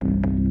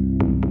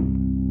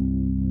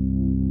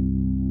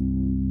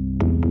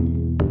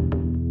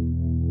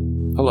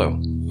Hello,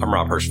 I'm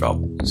Rob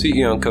Hirschfeld,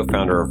 CEO and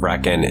co-founder of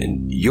RackN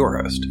and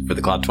your host for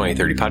the Cloud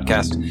 2030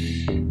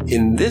 podcast.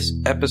 In this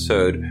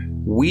episode,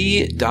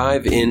 we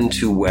dive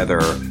into whether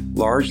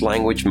large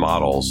language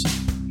models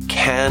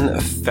can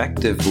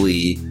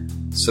effectively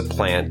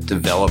supplant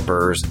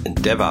developers and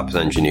DevOps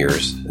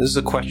engineers. This is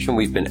a question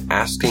we've been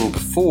asking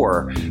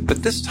before,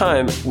 but this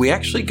time we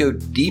actually go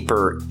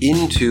deeper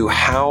into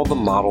how the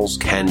models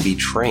can be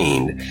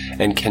trained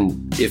and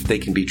if they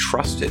can be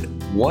trusted.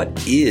 What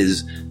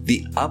is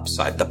the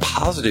upside, the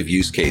positive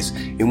use case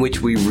in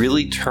which we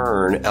really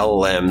turn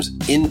LLMs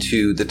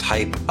into the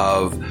type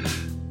of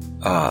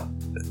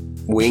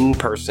wing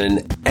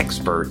person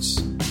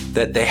experts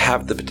that they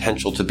have the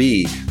potential to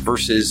be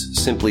versus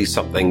simply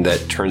something that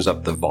turns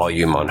up the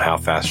volume on how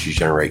fast you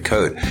generate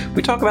code.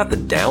 We talk about the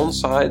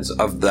downsides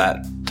of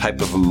that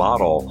type of a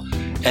model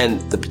and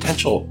the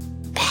potential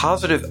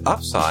positive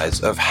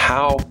upsides of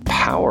how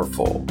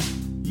powerful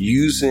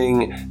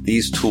using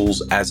these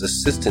tools as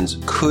assistants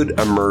could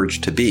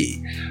emerge to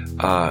be.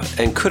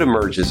 And could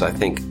emerge is, I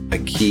think, a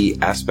key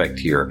aspect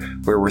here,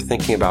 where we're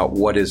thinking about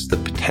what is the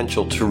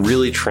potential to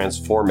really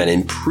transform and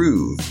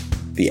improve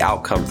the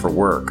outcome for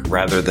work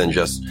rather than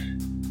just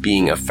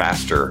being a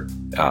faster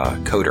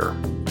coder.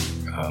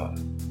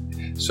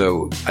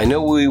 So I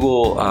know we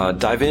will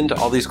dive into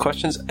all these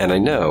questions, and I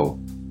know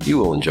you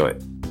will enjoy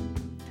it.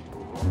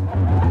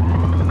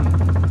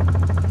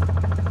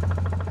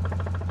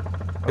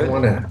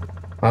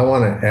 I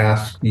want to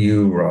ask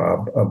you,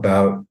 Rob,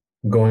 about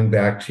going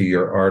back to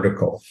your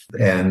article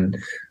and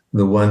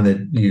the one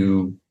that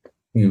you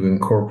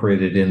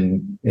incorporated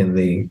in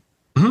the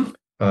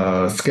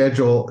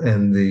schedule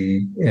and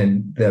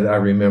that I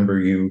remember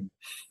you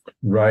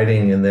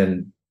writing and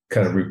then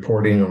kind of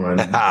reporting on.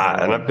 And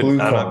I've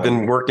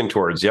been working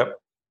towards. Yep.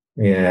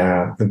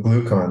 Yeah, the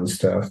glucon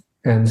stuff,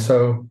 and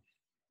so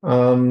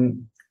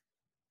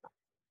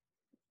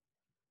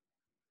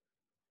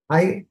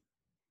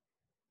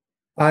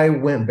I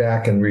went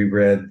back and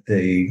reread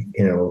the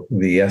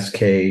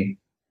SK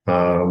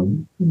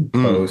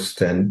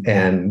post and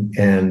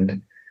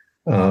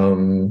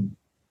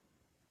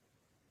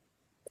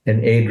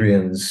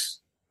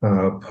Adrian's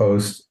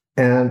post,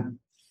 and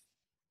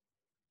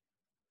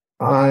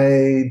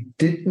I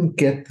didn't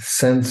get the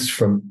sense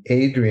from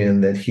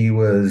Adrian that he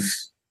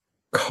was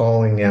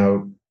calling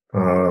out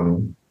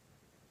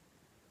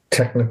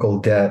technical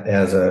debt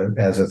as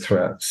a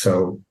threat.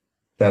 So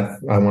that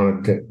I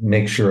wanted to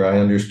make sure I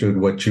understood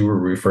what you were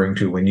referring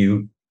to when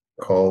you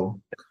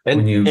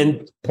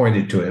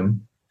pointed to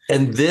him.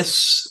 And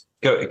this,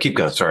 keep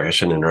going. Sorry, I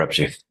shouldn't interrupt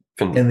you.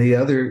 And the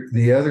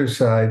other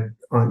side,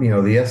 on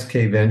the SK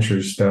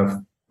Ventures stuff,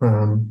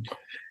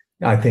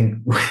 I think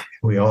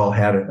we all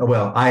had it.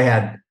 Well, I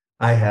had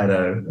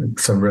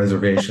some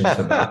reservations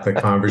about the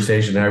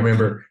conversation. I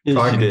remember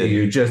talking to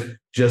you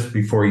just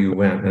before you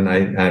went, and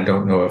I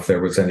don't know if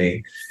there was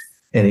any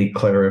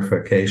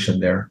clarification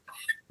there.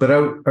 But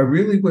I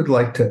really would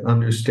like to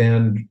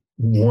understand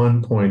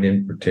one point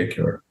in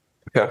particular.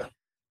 Okay.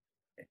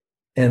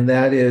 And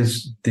that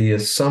is the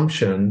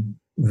assumption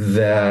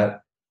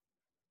that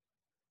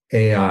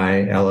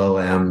AI,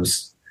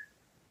 LLMs,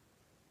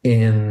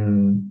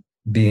 in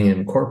being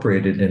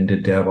incorporated into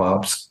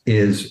DevOps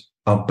is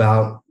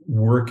about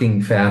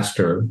working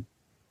faster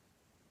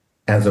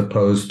as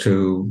opposed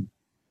to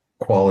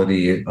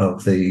quality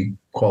of the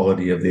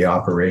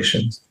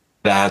operations.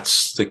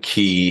 That's the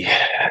key.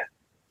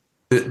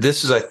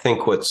 This is, I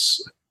think,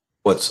 what's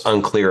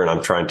unclear, and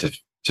I'm trying to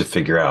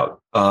figure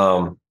out.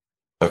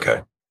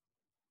 Okay,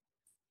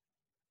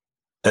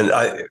 and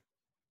I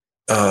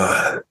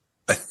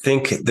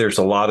think there's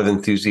a lot of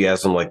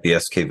enthusiasm, like the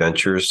SK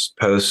Ventures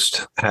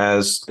post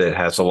has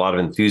a lot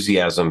of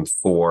enthusiasm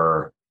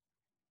for.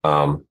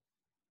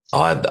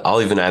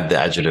 I'll even add the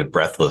adjective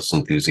breathless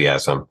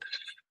enthusiasm.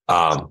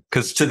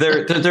 Because to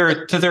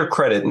their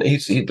credit,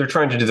 they're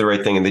trying to do the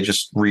right thing, and they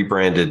just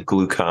rebranded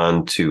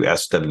Glucon to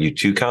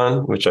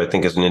SW2Con, which I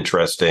think is an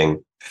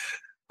interesting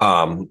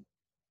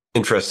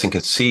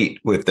conceit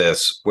with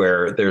this,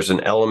 where there's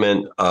an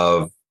element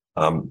of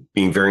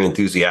being very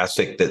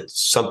enthusiastic that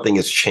something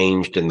has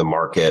changed in the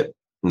market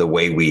in the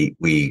way we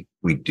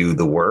do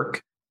the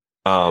work.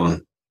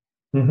 And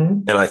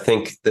I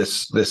think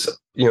this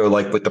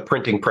like with the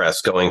printing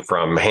press going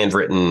from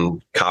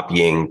handwritten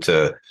copying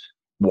to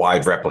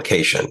wide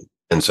replication.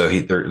 And so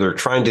they're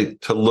trying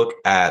to look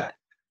at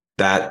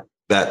that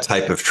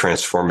type of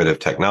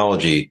transformative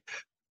technology.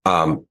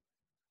 So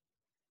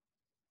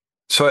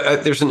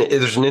there's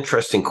an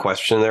interesting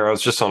question there. I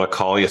was just on a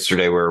call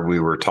yesterday where we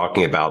were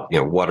talking about,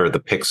 what are the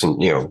picks and,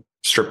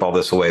 strip all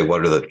this away.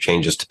 What are the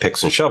changes to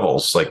picks and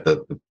shovels? Like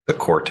the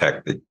core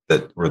tech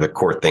that were the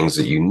core things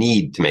that you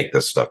need to make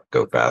this stuff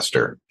go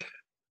faster.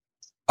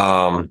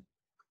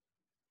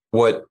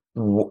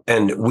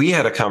 And we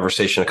had a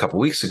conversation a couple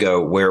of weeks ago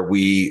where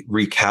we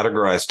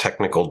recategorized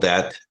technical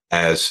debt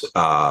as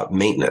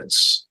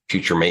maintenance,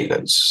 future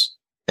maintenance.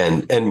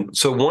 And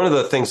so one of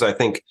the things I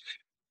think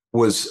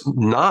was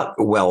not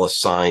well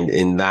assigned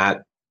in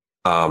that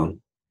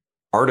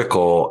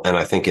article, and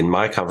I think in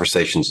my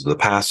conversations in the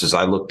past, is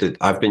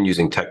I've been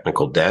using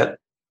technical debt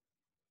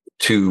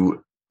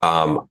to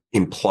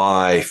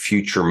imply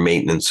future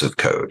maintenance of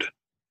code.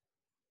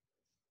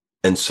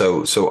 And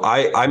so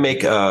I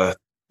make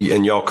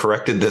and y'all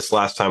corrected this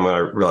last time when I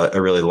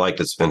really liked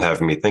it. It's been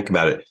having me think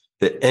about it,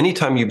 that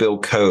anytime you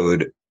build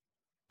code,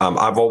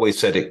 I've always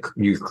said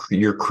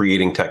you're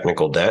creating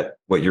technical debt.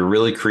 What you're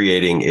really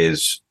creating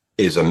is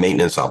a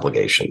maintenance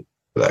obligation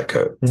for that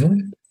code.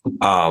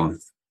 Mm-hmm.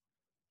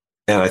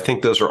 And I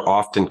think those are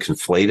often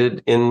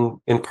conflated in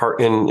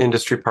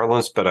industry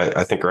parlance, but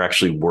I think are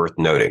actually worth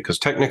noting, because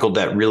technical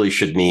debt really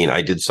should mean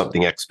I did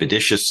something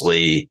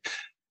expeditiously,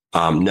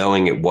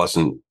 knowing it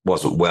wasn't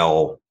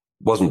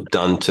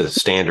done to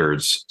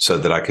standards so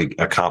that I could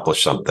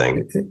accomplish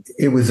something.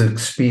 It was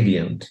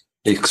expedient.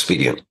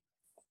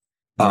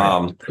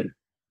 Right.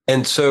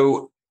 And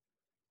so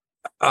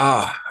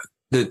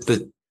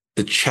the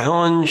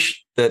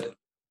challenge that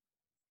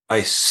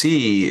I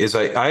see is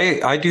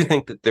I do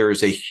think that there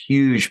is a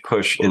huge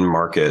push in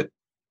market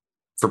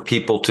for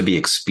people to be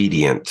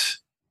expedient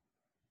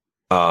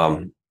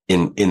in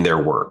their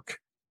work.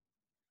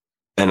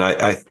 And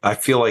I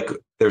feel like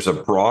there's a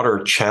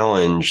broader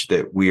challenge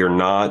that we are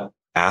not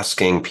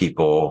asking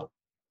people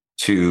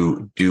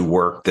to do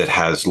work that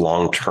has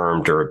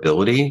long-term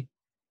durability,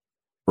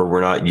 where we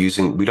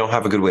don't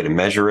have a good way to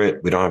measure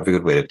it. We don't have a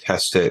good way to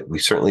test it. We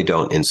certainly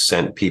don't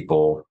incent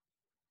people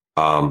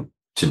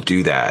to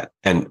do that.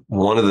 And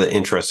one of the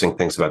interesting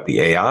things about the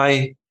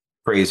AI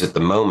craze at the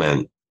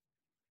moment,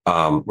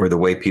 or the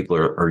way people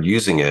are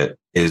using it,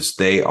 is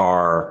they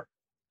are,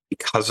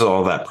 because of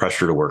all that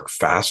pressure to work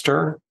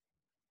faster,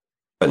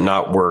 but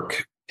not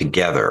work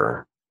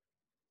together.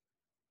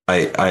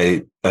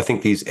 I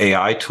think these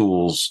AI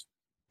tools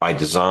by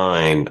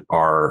design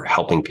are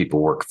helping people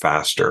work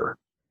faster.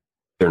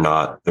 They're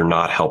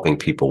not helping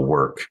people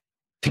work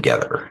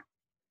together.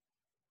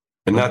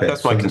 And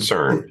that's my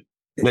concern.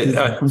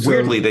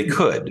 Weirdly, they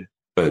could,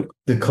 but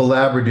the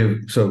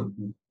collaborative. So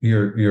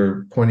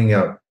you're pointing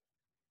out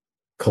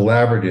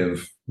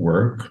collaborative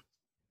work.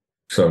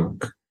 So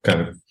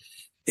kind of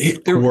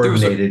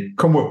coordinated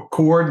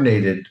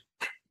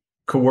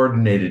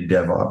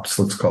DevOps.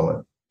 Let's call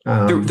it.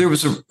 There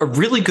was a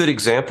really good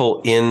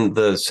example in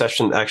the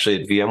session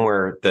actually at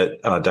VMware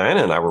that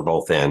Diana and I were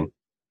both in,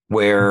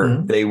 where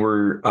mm-hmm. they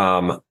were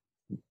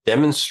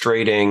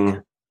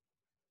demonstrating.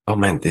 Oh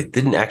man, they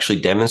didn't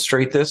actually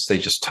demonstrate this. They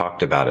just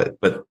talked about it.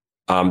 But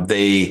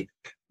VMware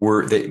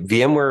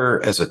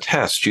as a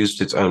test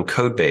used its own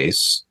code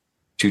base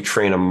to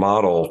train a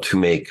model to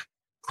make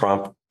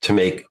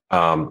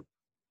AI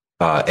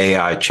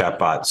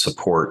chatbot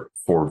support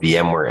for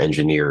VMware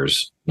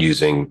engineers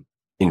using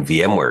in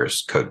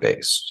VMware's code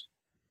base.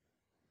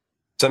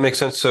 Does that make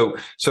sense? So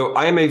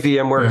I am a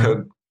VMware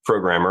code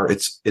programmer.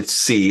 It's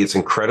C. It's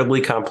incredibly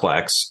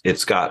complex.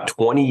 It's got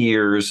 20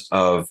 years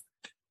of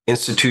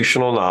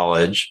institutional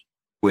knowledge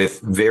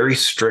with very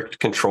strict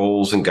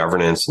controls and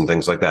governance and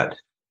things like that.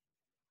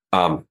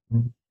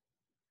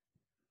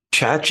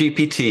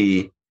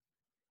 ChatGPT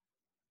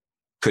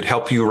could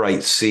help you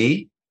write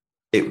C.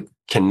 It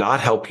cannot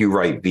help you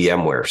write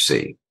VMware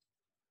C.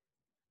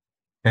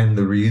 And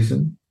the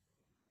reason?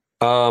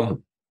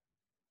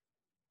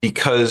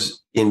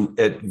 Because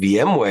at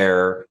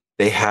VMware,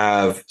 they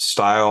have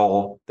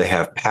style, they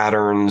have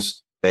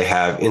patterns, they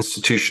have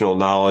institutional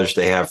knowledge,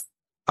 they have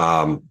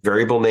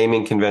variable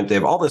naming convention. They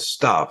have all this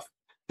stuff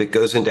that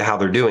goes into how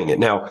they're doing it.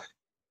 Now,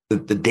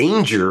 the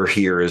danger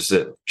here is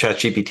that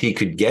ChatGPT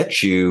could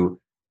get you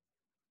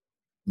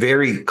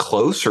very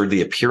close, or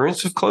the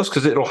appearance of close,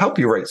 because it'll help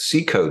you write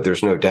C code.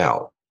 There's no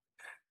doubt.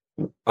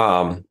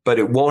 But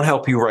it won't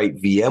help you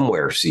write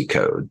VMware C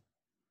code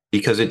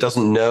because it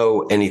doesn't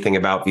know anything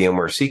about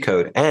VMware C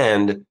code.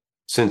 And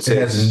since it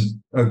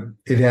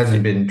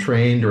hasn't been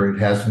trained, or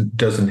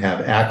doesn't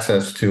have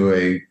access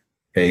to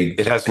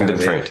it hasn't been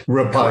trained.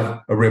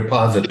 A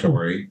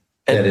repository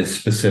that is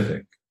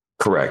specific.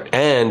 Correct.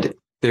 And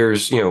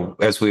there's,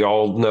 as we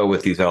all know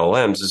with these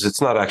LLMs, is it's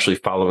not actually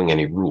following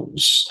any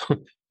rules.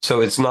 So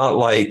it's not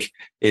like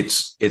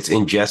it's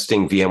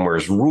ingesting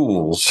VMware's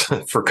rules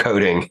for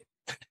coding.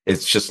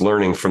 It's just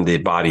learning from the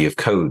body of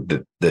code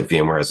that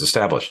VMware has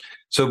established.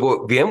 So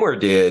what VMware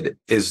did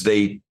is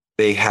they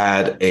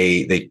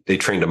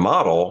trained a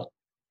model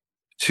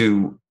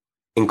to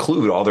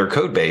include all their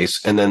code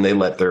base, and then they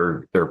let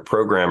their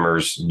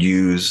programmers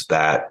use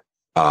that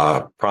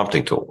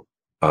prompting tool.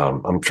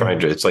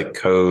 It's like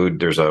code.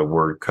 There's a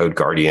word, code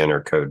guardian or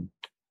code.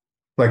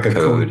 Like a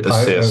code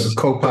assist,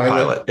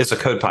 co-pilot. It's a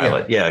code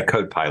pilot. Yeah,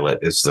 code pilot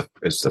is the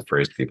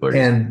phrase people are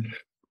using.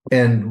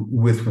 And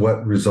with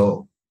what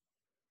result?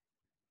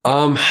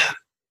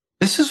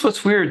 This is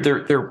what's weird.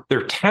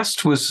 Their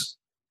test was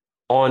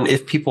on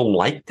if people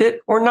liked it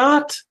or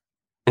not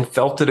and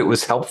felt that it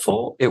was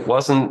helpful. It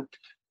wasn't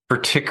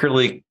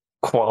particularly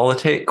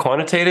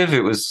quantitative.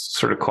 It was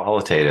sort of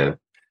qualitative.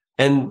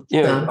 And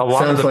a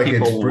lot of the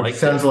people liked it.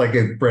 Sounds like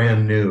it's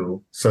brand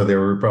new, so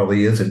there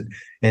probably isn't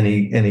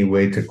any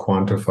way to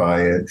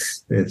quantify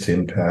its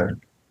impact.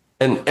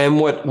 And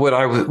what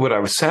I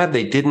was sad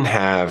they didn't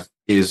have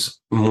is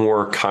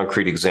more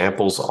concrete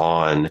examples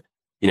on,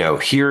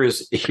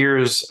 here's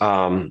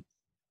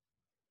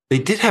they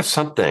did have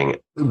something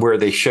where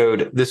they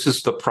showed this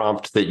is the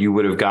prompt that you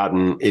would have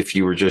gotten if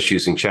you were just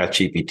using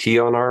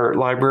ChatGPT on our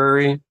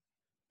library.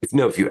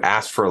 If you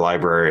asked for a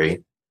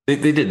library, they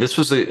did. This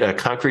was a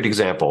concrete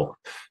example.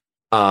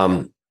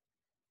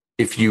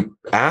 If you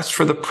asked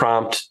for the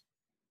prompt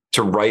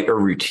to write a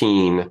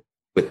routine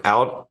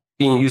without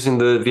using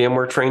the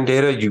VMware trained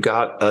data, you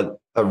got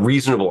a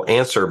reasonable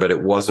answer, but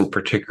it wasn't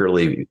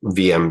particularly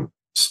VM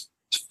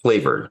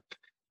flavored.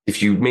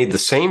 If you made the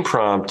same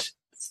prompt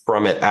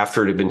from it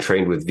after it had been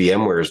trained with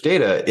VMware's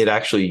data, it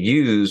actually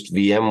used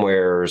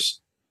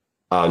VMware's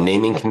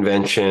naming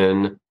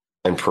convention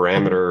and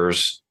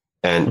parameters.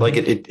 And like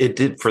it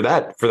did for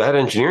that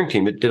engineering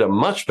team, it did a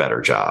much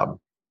better job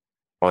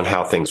on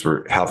how things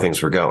were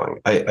going.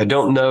 I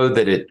don't know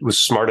that it was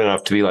smart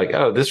enough to be like,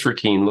 oh, this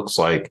routine looks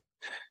like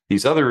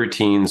these other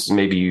routines.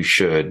 Maybe you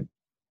should,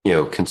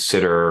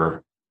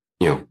 consider,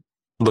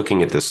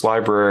 looking at this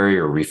library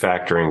or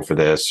refactoring for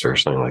this or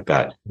something like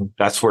that.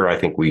 That's where I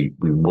think we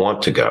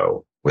want to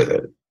go with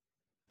it.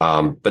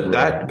 But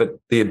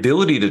the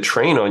ability to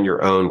train on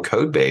your own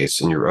code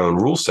base and your own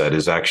rule set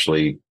is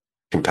actually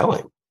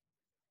compelling.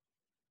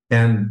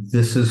 And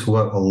this is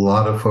what a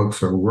lot of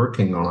folks are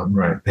working on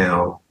right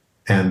now.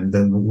 And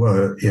then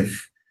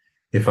if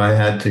I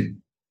had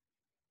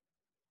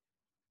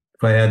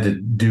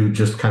to do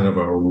just kind of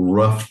a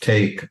rough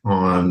take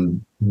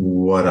on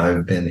what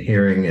I've been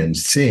hearing and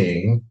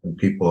seeing from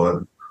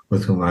people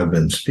with whom I've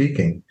been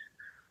speaking,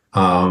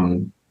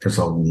 there's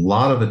a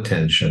lot of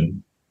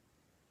attention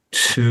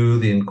to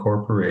the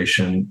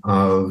incorporation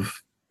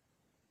of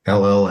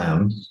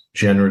LLMs,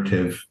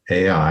 generative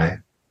AI,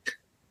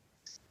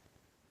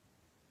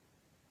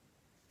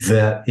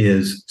 that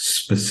is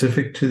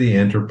specific to the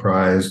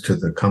enterprise, to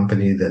the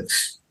company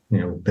that's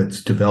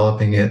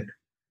developing it,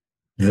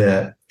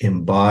 that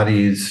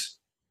embodies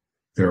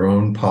their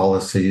own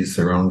policies,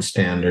 their own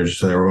standards,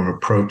 their own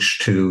approach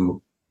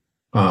to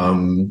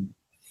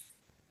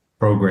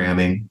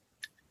programming,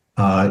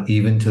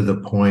 even to the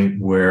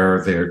point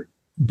where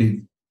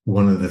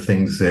one of the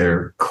things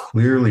they're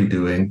clearly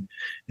doing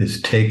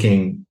is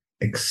taking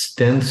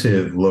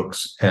extensive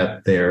looks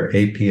at their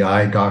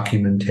API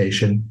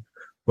documentation,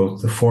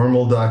 both the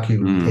formal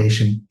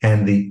documentation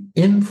and the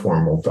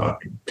informal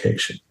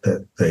documentation,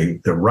 the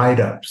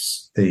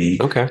write-ups,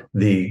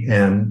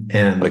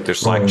 and like their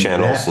Slack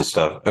channels and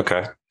stuff.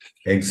 Okay,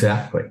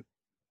 exactly,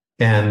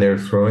 and they're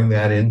throwing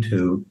that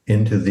into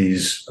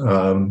these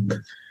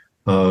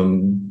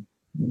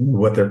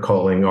what they're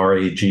calling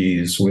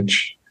RAGs,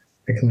 which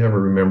I can never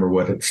remember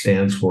what it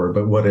stands for,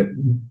 but what it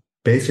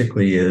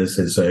basically is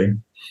a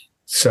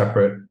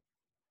separate,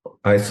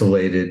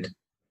 isolated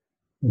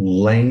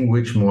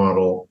language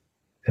model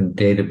and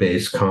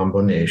database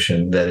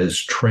combination that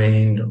is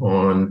trained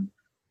on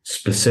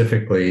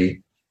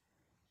specifically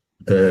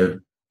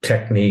the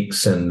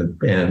techniques and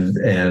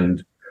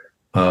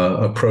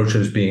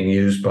approaches being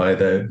used by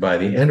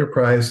the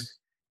enterprise,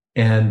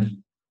 and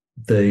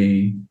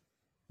the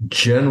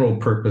general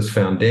purpose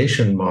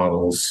foundation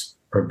models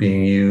are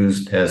being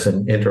used as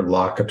an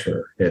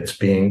interlocutor.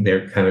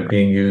 They're kind of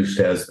being used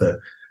as the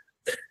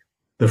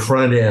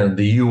front end,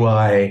 the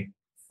UI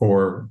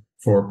for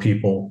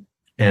people,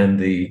 and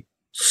the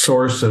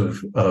source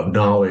of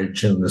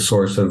knowledge and the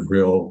source of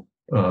real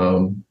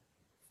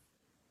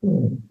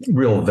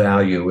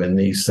value in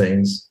these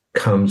things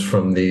comes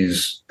from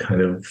these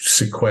kind of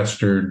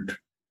sequestered,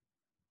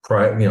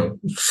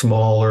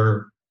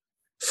 smaller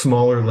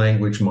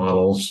language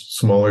models,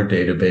 smaller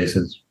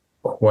databases,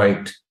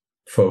 quite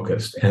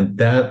focused. And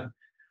that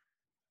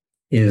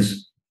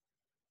is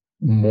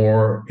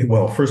more,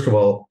 well, first of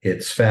all,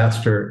 it's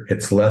faster,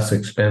 it's less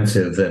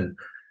expensive than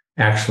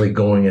actually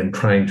going and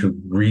trying to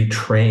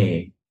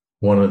retrain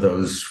one of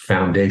those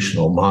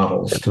foundational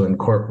models to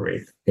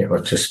incorporate,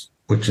 which is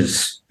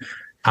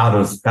out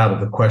of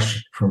the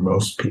question for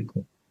most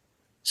people.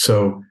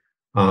 So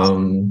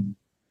I've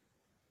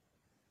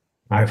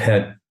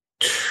had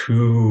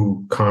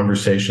 2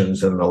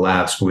 conversations in the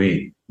last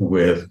week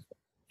with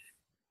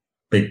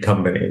big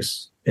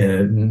companies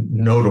and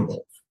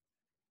notable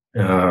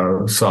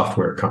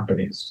software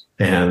companies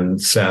and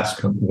SaaS.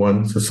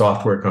 One's a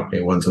software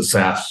company, one's a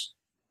SaaS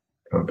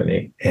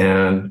company,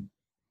 and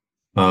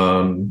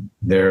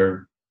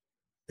they're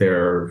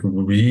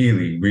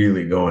really,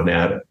 really going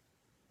at it,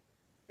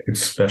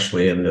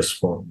 especially in this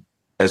form.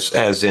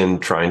 As in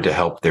trying to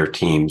help their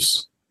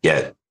teams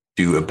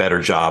do a better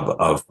job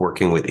of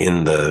working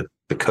within the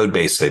code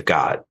base they've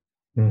got.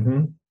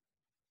 Mm-hmm.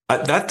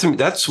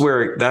 That's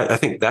where I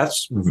think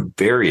that's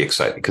very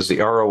exciting, because the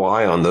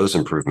ROI on those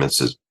improvements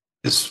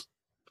is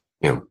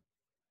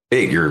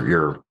big.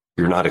 You're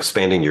not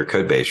expanding your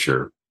code base.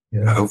 You're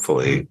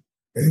hopefully.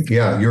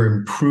 Yeah, you're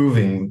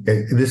improving.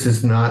 This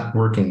is not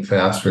working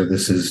faster.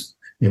 This is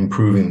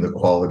improving the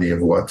quality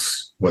of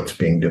what's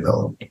being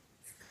developed.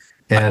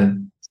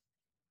 And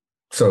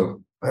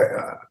so I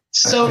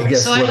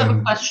have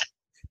a question.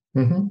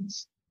 Mm-hmm.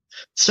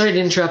 Sorry to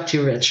interrupt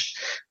you, Rich,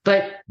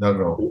 but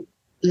No.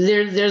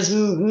 there's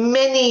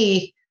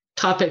many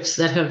topics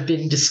that have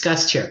been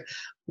discussed here.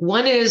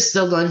 One is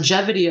the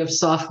longevity of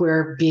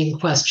software being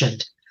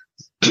questioned.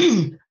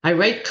 I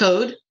write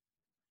code.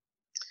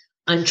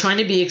 I'm trying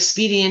to be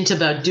expedient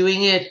about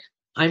doing it.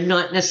 I'm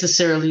not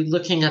necessarily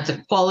looking at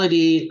the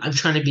quality. I'm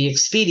trying to be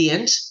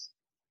expedient,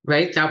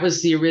 right? That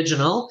was the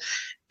original.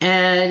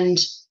 And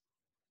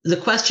the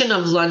question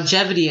of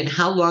longevity and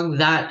how long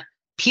that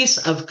piece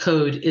of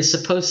code is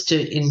supposed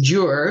to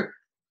endure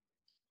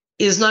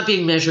is not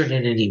being measured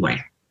in any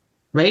way,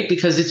 right?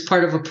 Because it's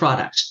part of a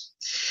product.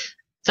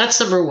 That's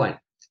number one.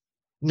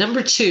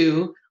 Number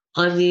two,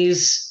 on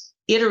these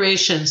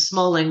iterations,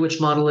 small language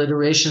model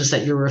iterations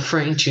that you're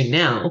referring to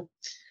now,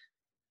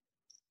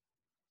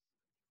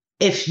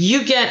 if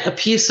you get a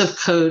piece of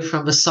code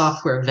from a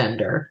software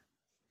vendor,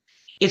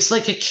 it's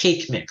like a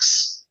cake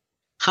mix.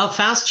 How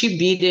fast you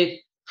beat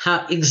it,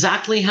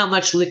 exactly how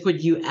much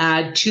liquid you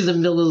add to the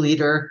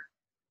milliliter,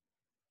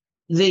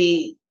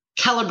 the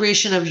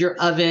calibration of your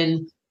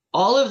oven,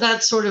 all of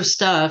that sort of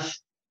stuff,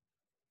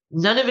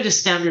 none of it is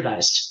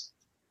standardized.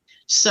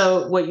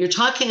 So what you're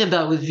talking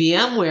about with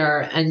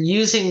VMware and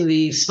using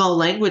the small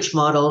language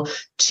model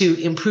to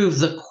improve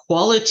the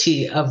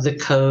quality of the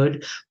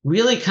code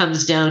really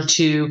comes down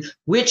to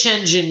which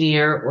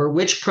engineer or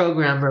which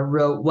programmer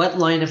wrote what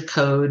line of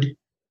code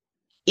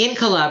in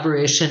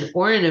collaboration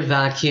or in a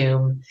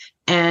vacuum,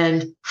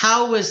 and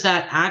how was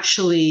that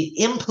actually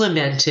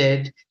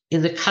implemented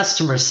in the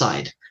customer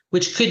side,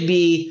 which could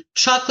be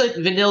chocolate,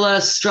 vanilla,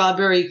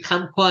 strawberry,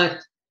 kumquat,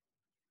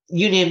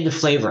 you name the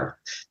flavor,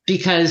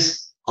 because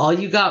all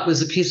you got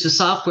was a piece of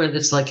software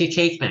that's like a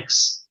cake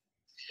mix.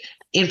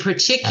 In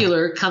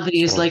particular,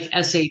 companies like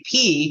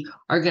SAP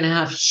are going to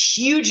have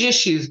huge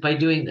issues by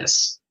doing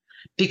this,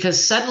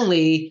 because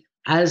suddenly,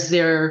 as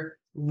their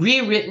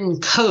rewritten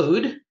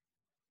code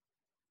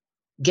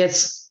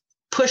gets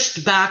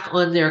pushed back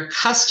on their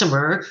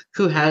customer,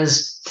 who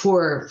has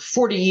for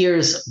 40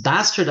 years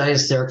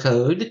bastardized their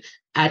code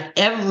at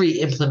every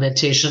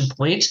implementation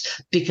point,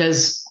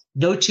 because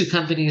no two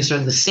companies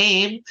are the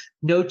same,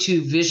 no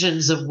two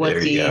visions of what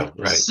the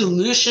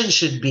solution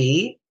should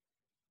be,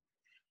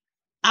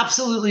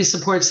 absolutely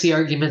supports the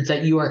argument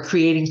that you are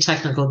creating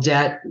technical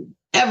debt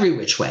every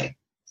which way.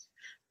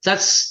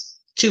 That's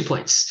 2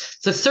 points.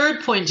 The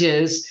third point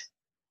is,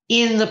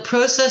 in the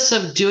process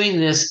of doing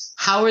this,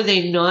 how are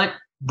they not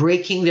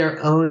breaking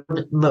their own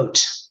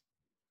moat?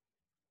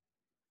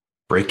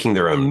 Breaking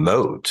their own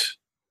moat?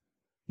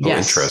 Oh,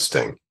 yes.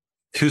 Interesting.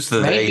 Who's the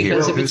they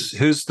here?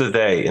 Who's the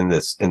they in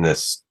this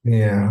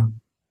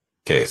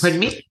case? Pardon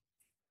me?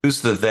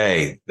 Who's the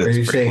they? Are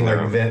you saying like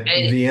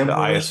VMware? The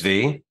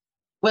ISV?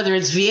 Whether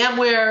it's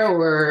VMware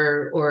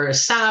or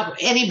SAP,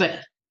 anybody,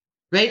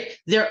 right?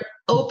 They're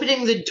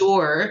opening the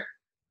door,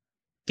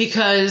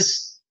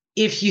 because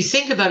if you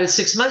think about it,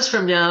 6 months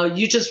from now,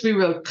 you just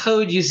rewrote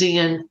code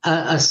using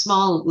a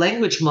small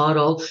language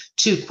model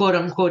to quote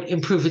unquote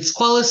improve its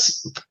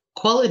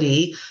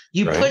quality.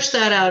 You push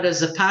that out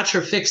as a patch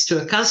or fix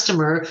to a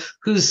customer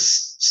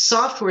whose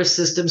software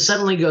system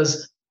suddenly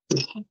goes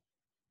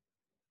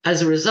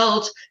as a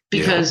result,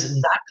 because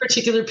that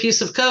particular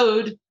piece of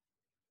code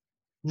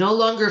no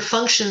longer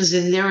functions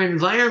in their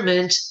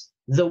environment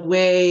the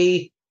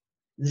way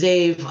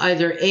they've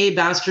either A,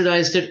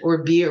 bastardized it,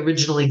 or B,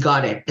 originally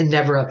got it and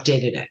never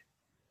updated it.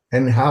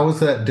 And how is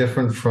that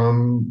different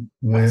from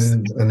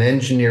when an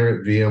engineer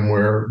at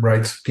VMware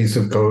writes a piece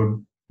of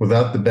code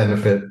without the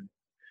benefit,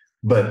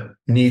 but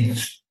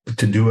needs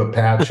to do a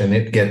patch and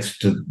it gets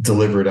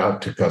delivered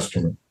out to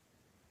customer?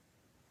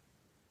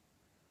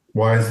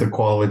 Why is the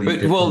quality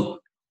different? Well,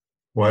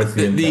 why is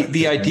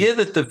the idea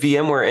that the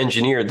VMware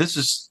engineer, this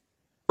is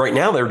right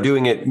now they're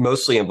doing it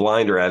mostly in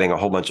blind or adding a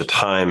whole bunch of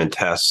time and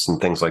tests and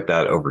things like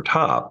that over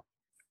top.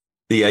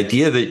 The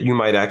idea that you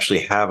might actually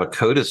have a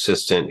code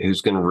assistant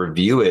who's going to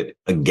review it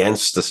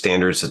against the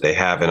standards that they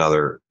have in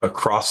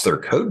across their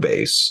code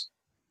base,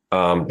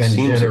 and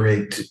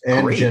generate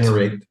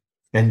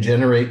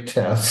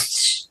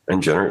tests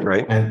and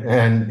generate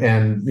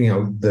and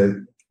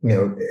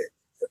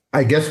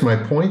I guess my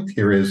point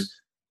here is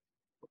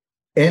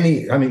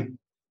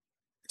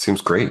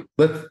seems great.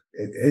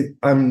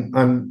 I'm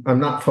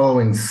not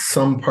following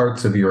some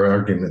parts of your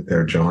argument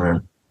there,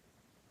 Joanne.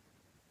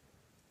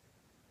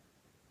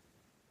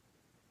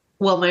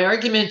 Well, my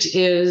argument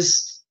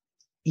is,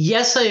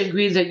 yes, I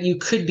agree that you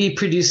could be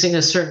producing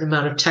a certain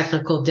amount of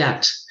technical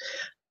debt,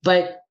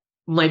 but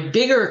my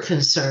bigger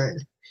concern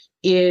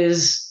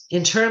is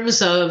in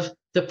terms of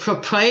the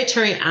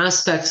proprietary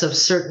aspects of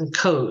certain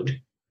code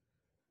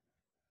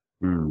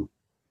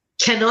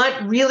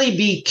cannot really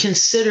be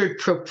considered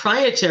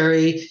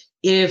proprietary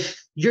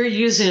if you're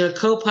using a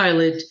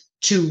Copilot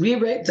to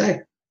rewrite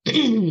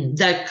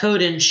that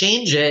code and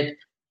change it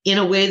in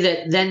a way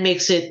that then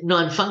makes it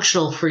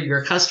non-functional for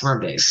your customer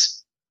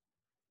base.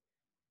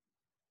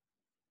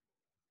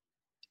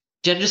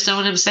 Do you understand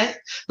what I'm saying?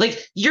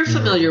 Like, you're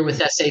familiar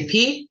with SAP.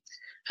 You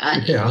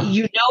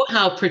know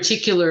how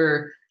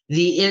particular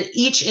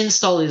each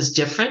install is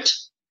different.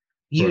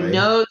 You Right.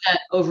 know that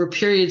over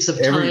periods of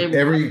time,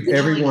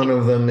 every one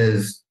of them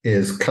is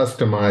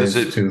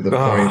customized to the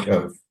point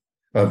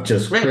of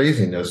just Right.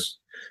 craziness.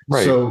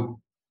 Right. So,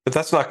 but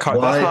that's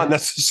not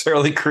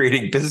necessarily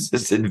creating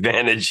business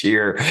advantage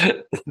here.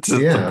 That's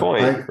the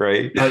point,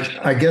 right?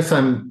 I guess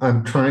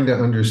I'm trying to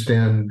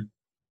understand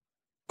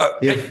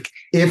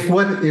if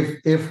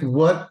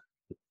what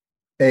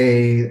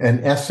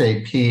an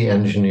SAP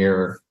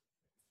engineer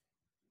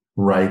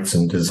writes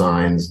and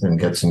designs and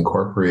gets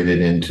incorporated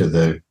into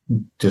the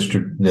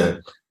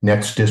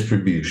next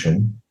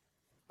distribution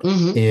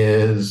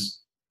is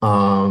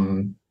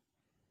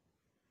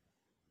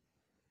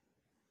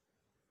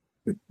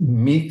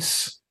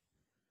meets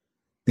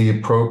the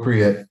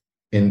appropriate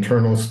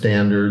internal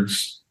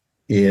standards.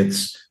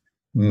 It's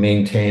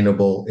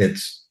maintainable.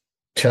 It's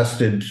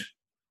tested,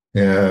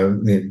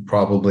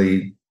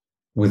 probably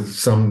with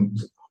some.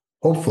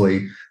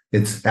 Hopefully,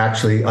 it's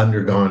actually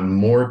undergone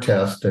more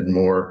test and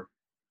more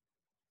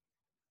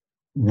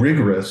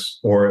rigorous,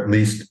 or at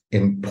least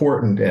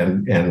important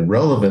and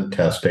relevant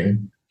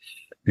testing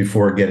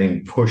before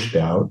getting pushed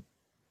out.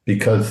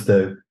 Because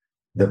the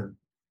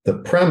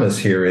premise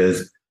here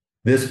is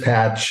this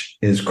patch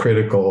is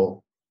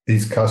critical.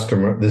 This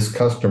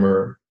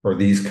customer or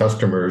these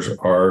customers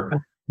are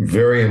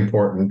very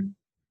important.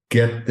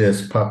 Get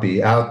this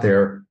puppy out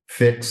there,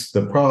 fix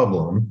the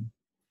problem.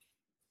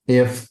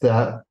 If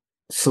that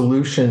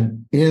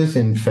solution is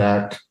in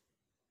fact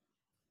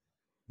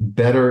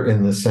better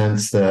in the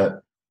sense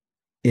that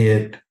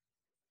it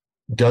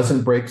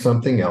doesn't break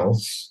something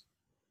else,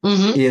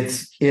 it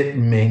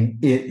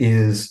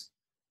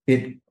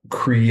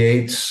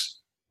creates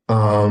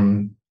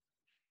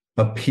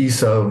a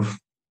piece of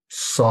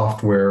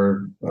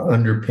software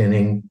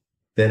underpinning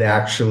that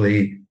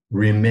actually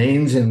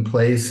remains in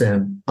place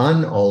and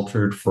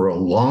unaltered for a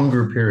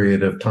longer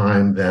period of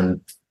time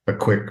than a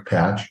quick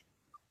patch.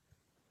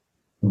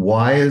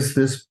 Why is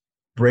this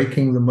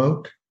breaking the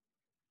moat?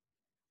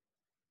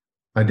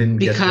 I didn't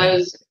get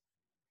that.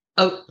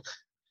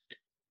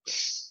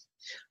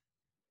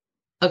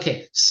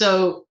 Okay.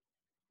 So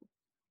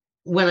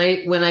when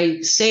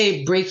I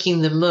say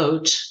breaking the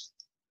moat,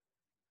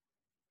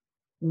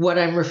 what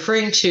I'm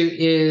referring to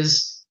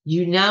is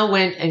you now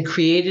went and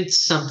created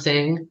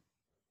something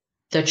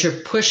that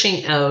you're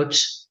pushing out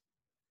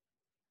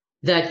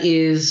that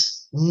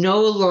is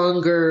no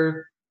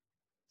longer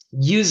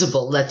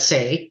usable, let's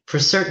say, for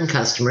certain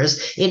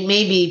customers. It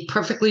may be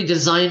perfectly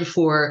designed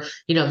for,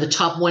 the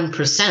top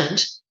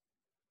 1%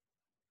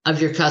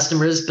 of your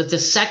customers, but the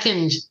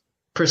second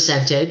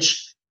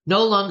percentage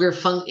no longer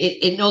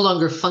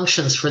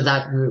functions for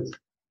that group.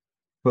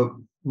 But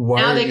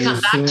why now they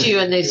come back to you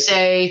and they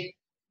say,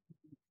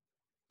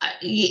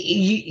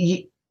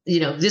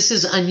 this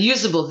is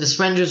unusable. This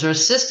renders our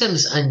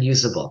systems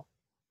unusable.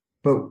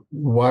 But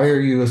why are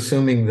you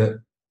assuming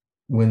that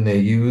when they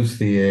use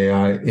the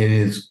AI, it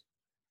is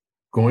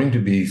going to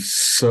be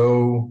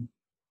so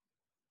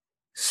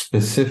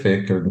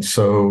specific and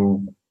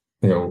so,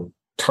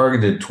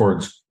 targeted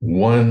towards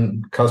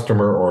one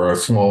customer or a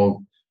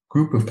small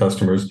group of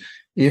customers,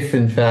 if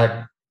in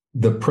fact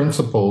the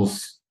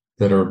principles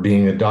that are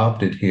being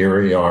adopted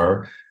here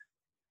are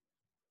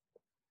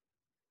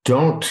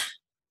don't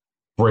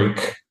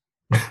break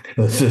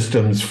the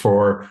systems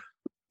for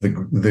the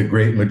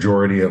great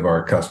majority of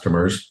our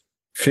customers,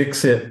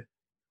 fix it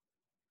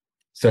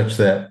such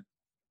that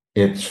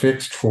it's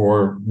fixed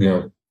for,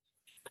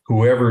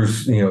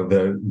 whoever's,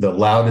 the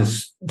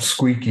loudest,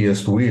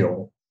 squeakiest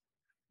wheel,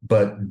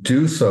 but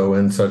do so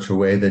in such a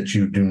way that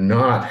you do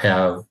not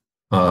have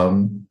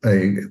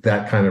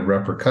that kind of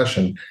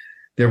repercussion.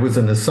 There was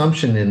an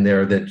assumption in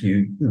there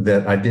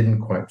that I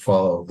didn't quite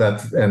follow.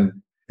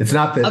 And it's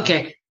not that.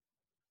 Okay.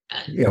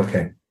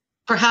 Okay.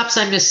 Perhaps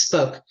I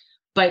misspoke,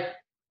 but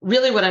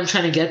really what I'm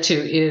trying to get to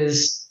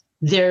is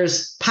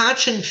there's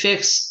patch and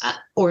fix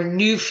or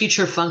new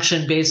feature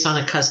function based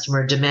on a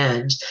customer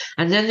demand.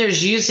 And then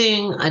there's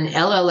using an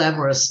LLM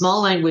or a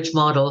small language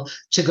model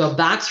to go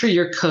back through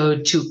your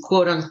code to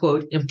quote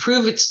unquote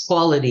improve its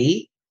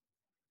quality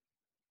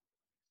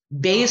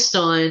based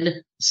on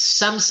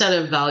some set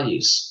of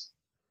values,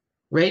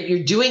 right?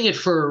 You're doing it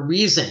for a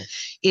reason.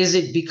 Is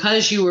it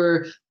because you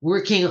were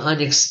working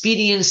on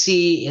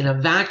expediency in a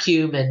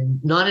vacuum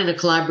and not in a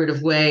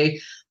collaborative way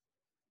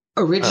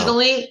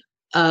originally?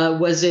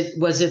 Was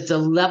it the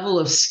level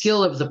of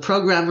skill of the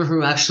programmer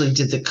who actually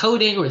did the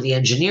coding or the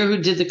engineer who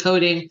did the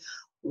coding?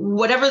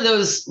 Whatever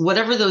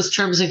those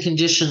terms and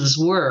conditions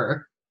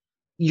were,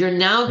 you're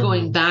now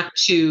going back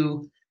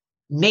to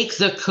make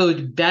the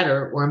code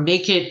better or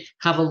make it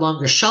have a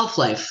longer shelf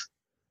life.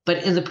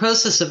 But in the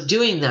process of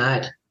doing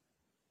that,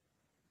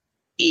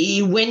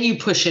 when you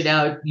push it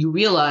out, you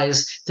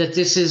realize that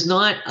this is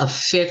not a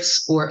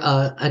fix or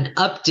an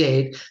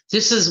update.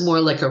 This is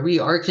more like a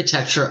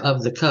re-architecture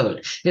of the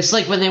code. It's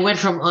like when they went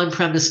from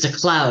on-premise to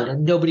cloud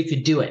and nobody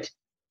could do it,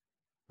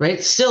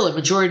 right? Still, a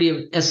majority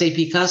of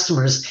SAP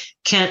customers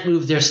can't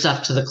move their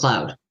stuff to the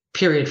cloud,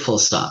 period, full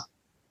stop.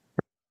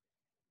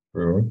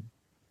 Really?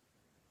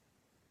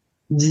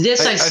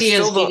 This I see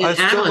as being an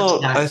add-on to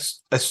that.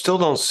 I still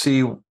don't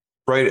see,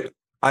 right?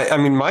 I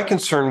mean, my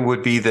concern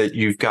would be that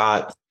you've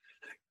got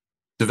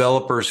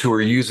developers who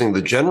are using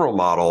the general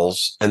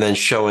models and then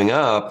showing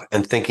up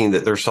and thinking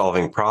that they're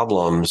solving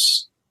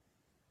problems,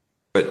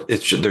 but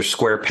they're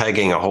square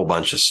pegging a whole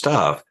bunch of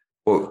stuff.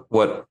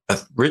 What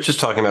Rich is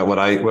talking about, what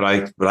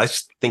I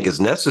think is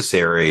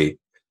necessary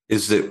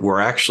is that we're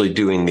actually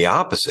doing the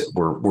opposite.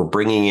 We're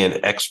bringing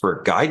in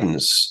expert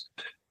guidance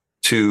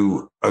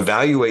to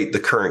evaluate the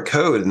current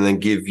code and then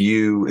give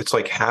you. It's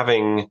like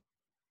having,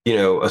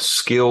 a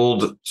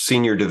skilled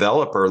senior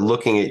developer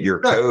looking at your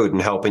code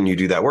and helping you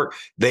do that work.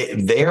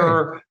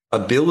 Their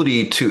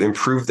ability to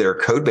improve their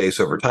code base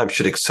over time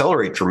should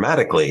accelerate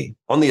dramatically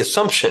on the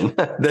assumption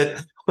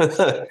that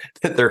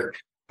they're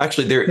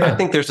actually there. Yeah. I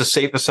think there's a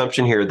safe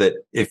assumption here that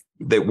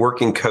that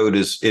working code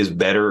is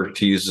better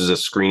to use as a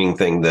screening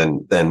thing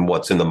than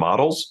what's in the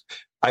models.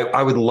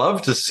 I would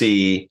love to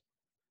see,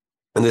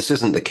 and this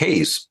isn't the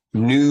case,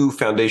 new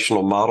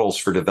foundational models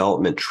for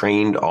development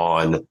trained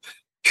on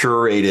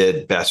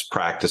curated best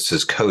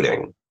practices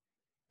coding.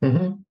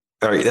 Mm-hmm.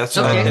 All right, that's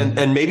okay.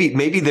 And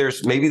maybe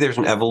there's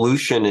an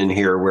evolution in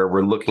here where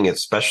we're looking at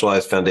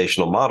specialized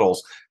foundational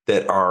models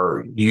that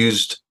are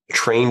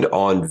trained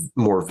on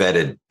more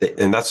vetted,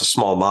 and that's a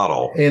small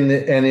model. In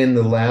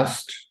the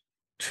last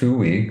 2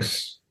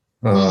 weeks,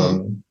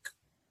 Llama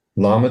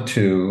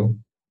 2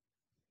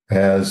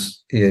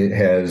 has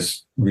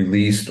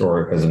released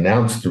or has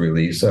announced the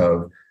release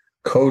of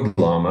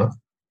CodeLlama,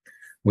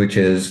 which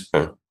has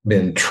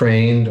been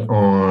trained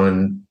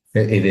on.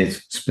 It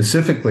is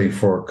specifically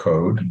for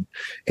code.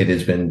 It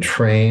has been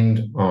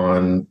trained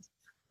on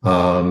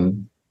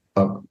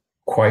a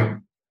quite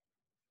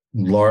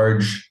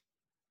large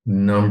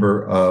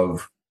number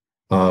of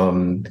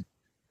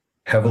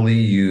heavily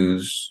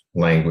used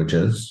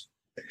languages.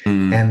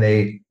 And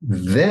they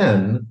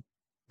then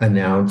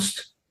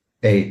announced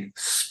a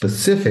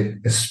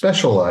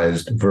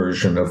specialized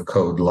version of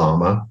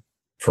CodeLlama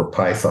for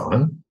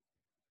Python.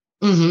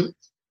 Mm-hmm.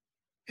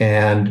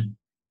 And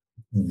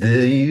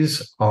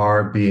these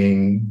are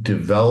being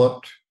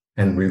developed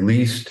and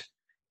released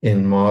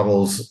in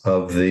models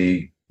of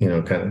the,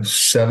 kind of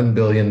 7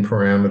 billion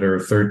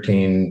parameter,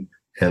 13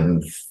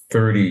 and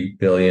 30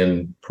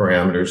 billion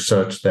parameters,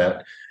 such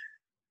that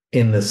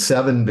in the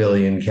 7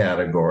 billion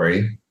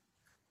category,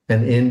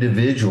 an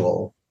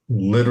individual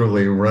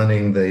literally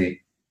running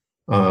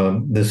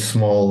this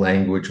small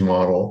language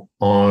model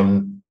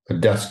on a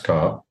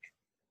desktop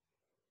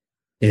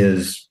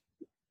is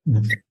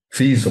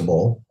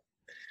feasible.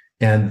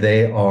 And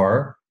they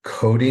are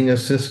coding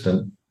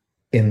assistant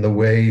in the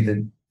way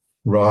that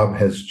Rob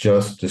has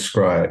just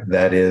described.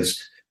 That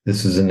is,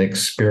 this is an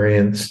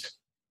experienced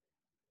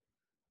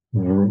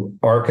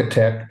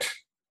architect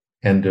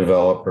and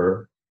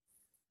developer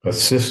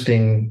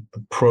assisting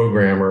the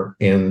programmer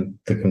in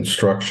the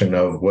construction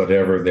of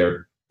whatever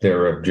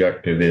their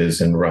objective is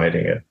in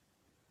writing it.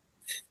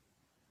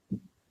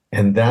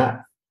 And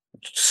that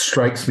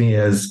strikes me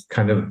as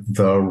kind of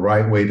the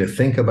right way to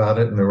think about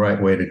it and the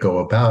right way to go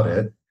about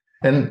it.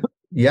 And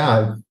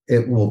yeah,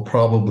 it will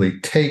probably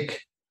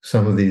take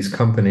some of these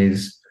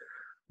companies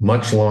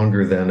much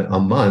longer than a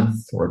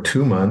month or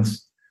 2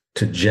 months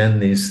to gen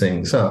these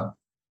things up.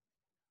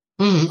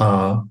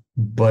 Mm-hmm.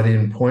 But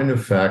in point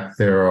of fact,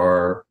 there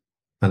are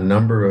a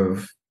number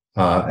of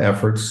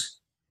efforts,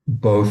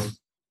 both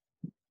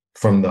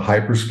from the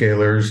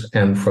hyperscalers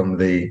and from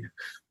the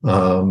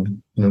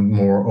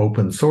more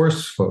open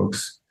source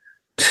folks,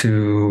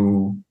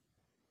 to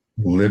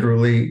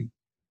literally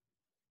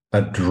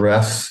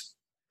address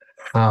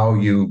how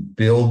you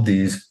build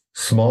these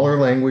smaller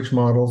language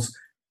models,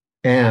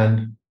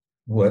 and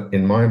what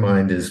in my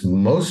mind is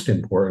most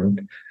important,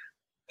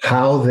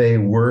 how they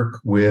work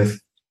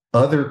with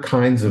other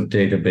kinds of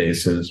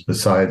databases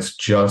besides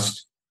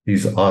just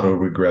these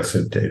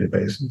autoregressive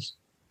databases.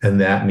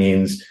 And that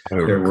means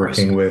they're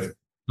working with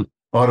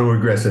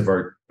autoregressive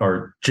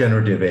or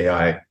generative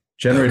AI.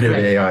 Generative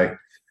AI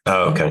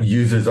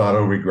uses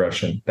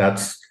autoregression.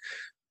 That's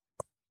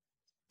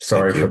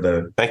Sorry for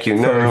the geek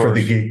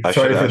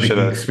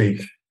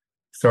speak.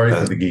 Sorry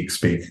for the geek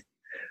speak.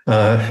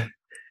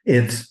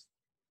 It's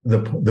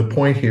the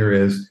point here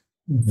is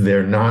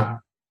they're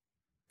not.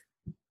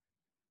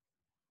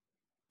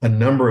 A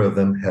number of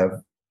them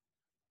have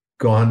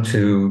gone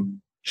to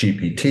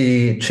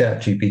GPT,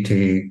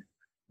 ChatGPT.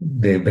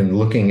 They've been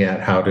looking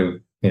at how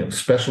to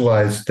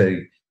specialize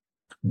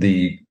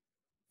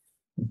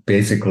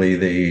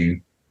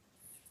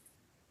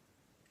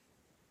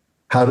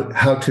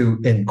how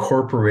to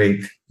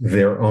incorporate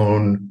their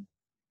own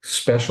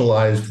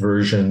specialized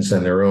versions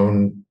and their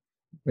own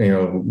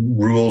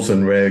rules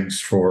and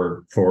regs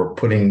for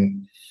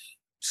putting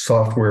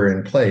software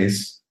in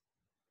place,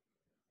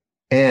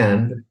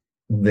 and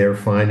they're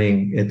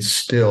finding it's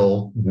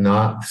still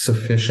not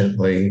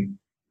sufficiently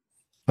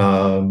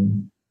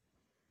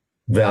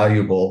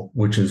valuable,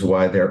 which is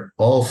why they're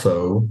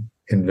also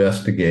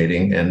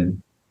investigating,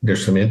 and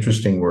there's some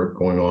interesting work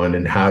going on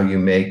in how you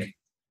make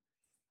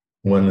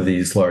one of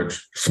these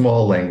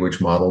small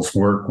language models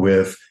work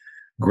with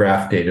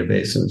graph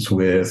databases,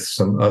 with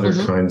some other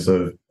kinds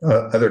of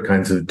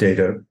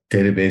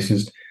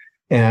databases,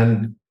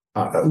 and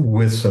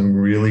with some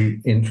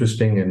really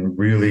interesting and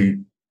really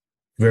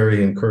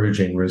very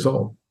encouraging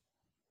result.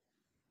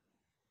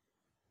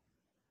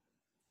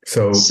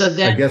 So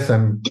I guess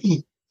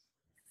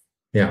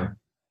yeah.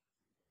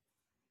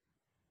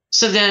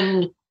 So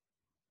then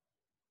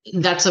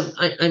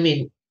I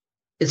mean,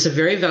 it's a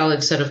very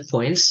valid set of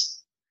points.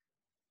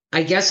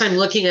 I guess I'm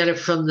looking at it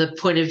from the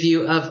point of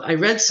view of, I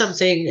read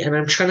something and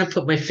I'm trying to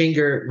put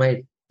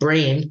my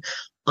brain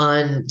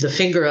on the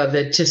finger of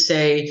it to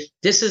say,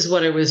 this is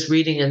what I was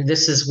reading and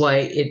this is why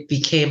it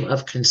became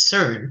of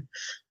concern.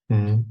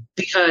 Mm-hmm.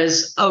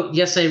 Because,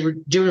 yes, I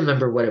do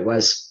remember what it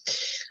was.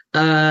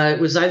 It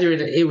was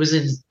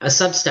in a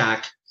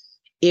Substack.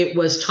 It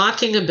was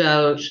talking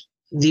about,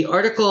 the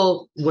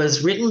article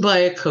was written by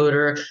a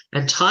coder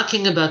and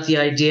talking about the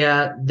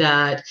idea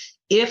that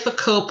if a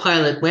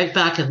co-pilot went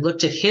back and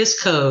looked at his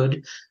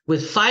code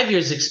with 5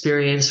 years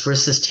experience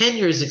versus 10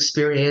 years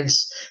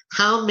experience,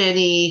 how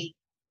many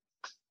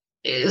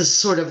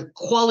sort of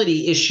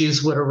quality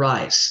issues would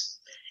arise,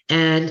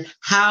 and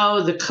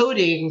how the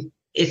coding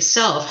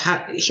itself,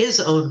 his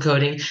own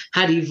coding,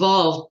 had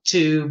evolved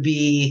to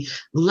be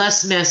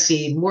less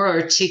messy, more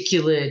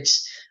articulate,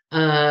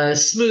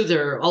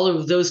 smoother, all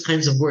of those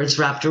kinds of words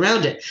wrapped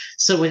around it.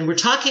 So when we're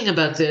talking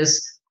about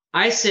this,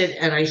 I sit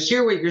and I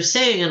hear what you're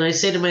saying, and I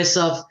say to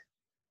myself,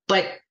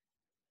 but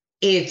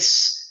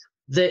it's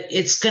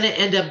going to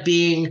end up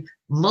being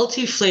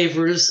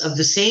multi-flavors of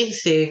the same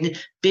thing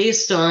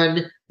based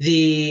on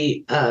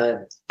the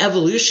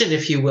evolution,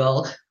 if you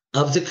will,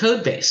 of the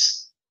code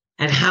base.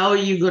 And how are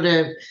you going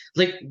to,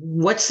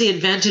 what's the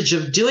advantage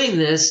of doing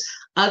this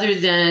other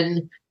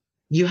than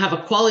you have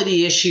a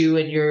quality issue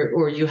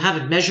or you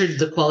haven't measured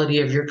the quality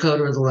of your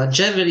code or the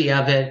longevity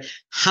of it?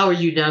 How are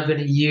you now going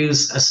to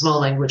use a small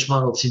language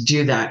model to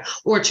do that,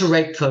 or to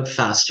write code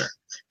faster?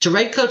 To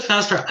write code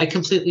faster, I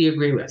completely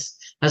agree with,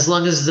 as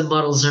long as the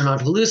models are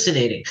not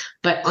hallucinating.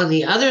 But on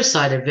the other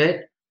side of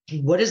it,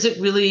 what is it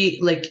really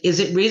like? Is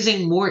it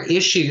raising more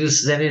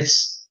issues than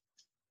it's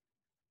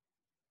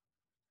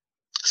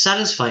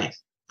satisfying?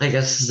 I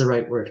guess is the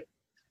right word.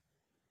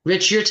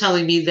 Rich, you're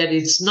telling me that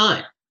it's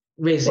not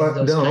raising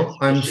those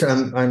kinds of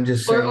issues. I'm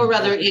just saying, or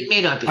rather, it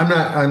may not be.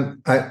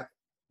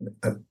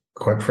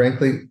 Quite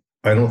frankly,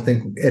 I don't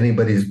think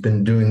anybody's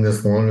been doing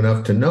this long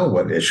enough to know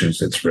what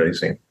issues it's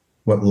raising,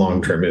 what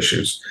long-term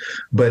issues.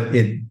 But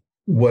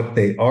what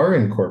they are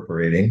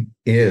incorporating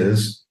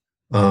is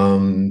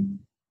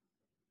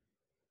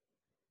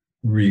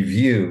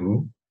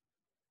review,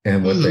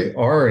 and what they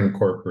are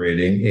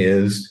incorporating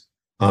is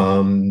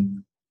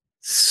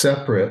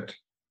separate,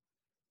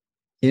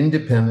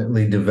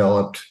 independently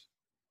developed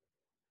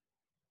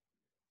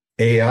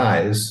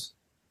AIs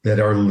that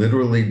are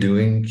literally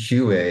doing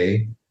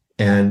QA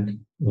and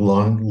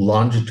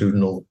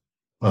longitudinal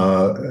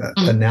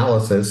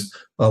analysis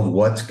of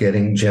what's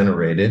getting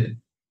generated,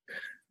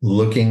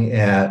 looking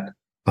at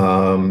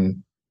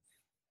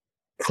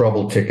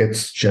trouble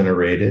tickets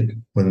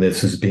generated when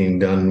this is being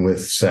done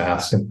with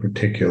SaaS in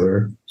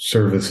particular,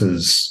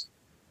 services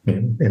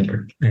in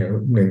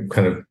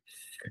kind of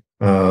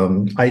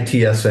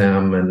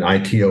ITSM and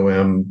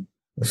ITOM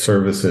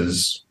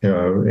services,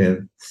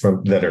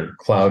 that are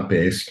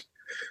cloud-based.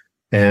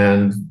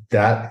 And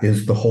that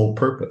is the whole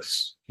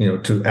purpose,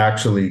 to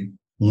actually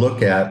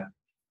look at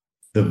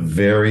the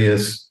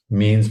various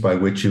means by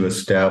which you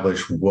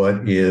establish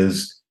what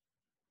is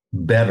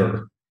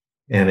better.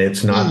 And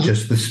it's not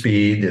just the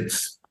speed,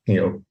 it's,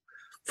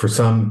 for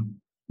some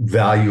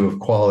value of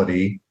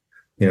quality,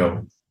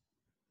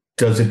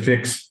 does it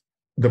fix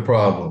the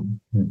problem?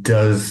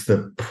 Does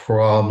the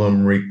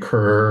problem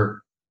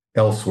recur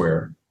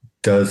elsewhere?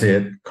 Does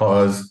it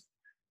cause,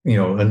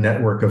 a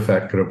network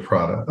effect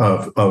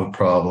of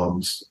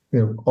problems?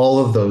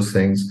 All of those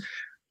things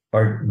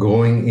are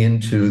going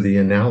into the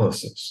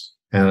analysis.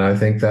 And I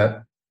think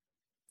that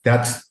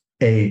that's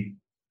a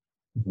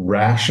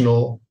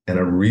rational and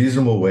a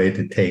reasonable way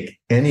to take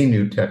any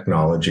new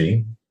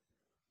technology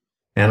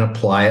and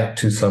apply it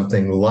to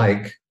something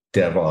like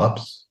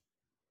DevOps.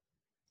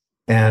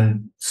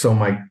 And so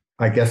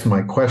I guess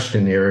my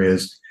question here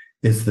is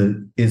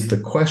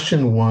the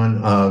question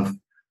one of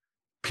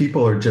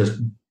people are just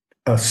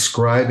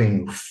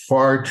ascribing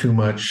far too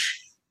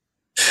much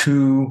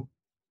to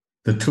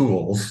the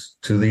tools,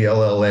 to the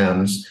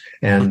LLMs,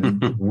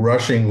 and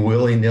rushing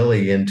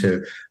willy-nilly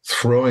into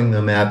throwing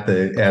them at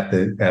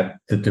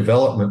the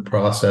development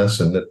process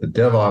and at the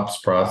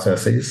DevOps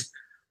processes,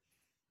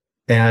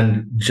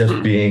 and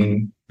just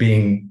being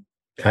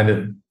kind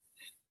of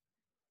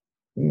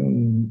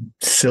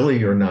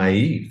silly or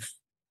naive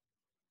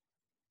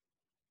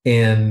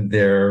in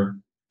their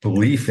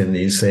belief in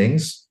these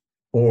things?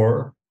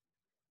 Or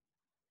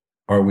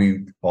are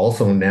we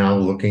also now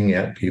looking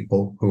at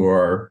people who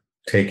are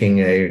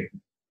taking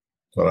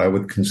what I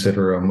would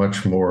consider a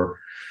much more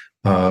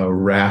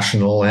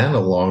rational and a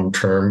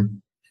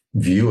long-term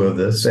view of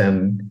this,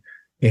 and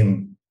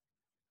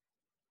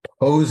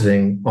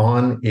imposing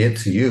on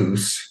its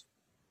use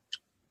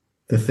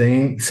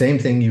same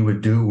thing you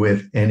would do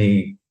with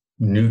any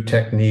new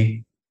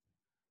technique,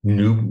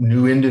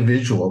 new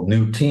individual,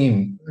 new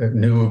team,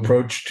 new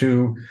approach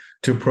to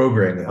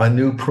programming, a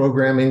new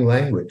programming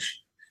language.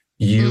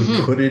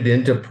 You put it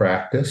into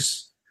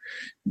practice,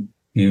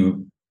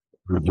 you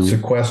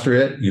sequester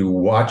it, you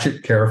watch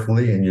it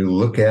carefully, and you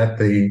look at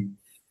the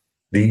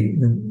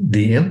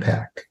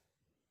impact.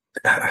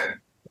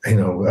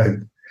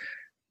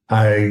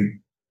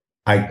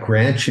 I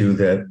grant you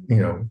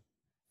that,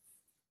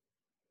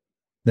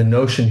 the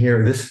notion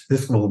here,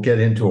 this will get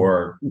into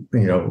our,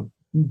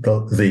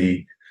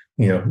 the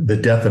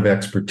death of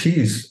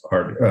expertise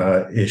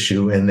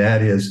issue, and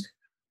that is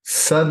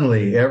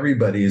suddenly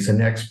everybody is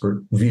an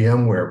expert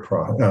VMware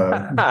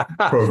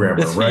programmer,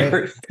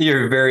 right?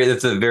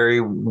 That's a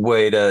very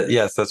way to,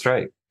 yes, that's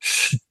right.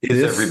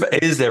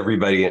 Is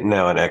everybody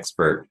now an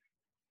expert?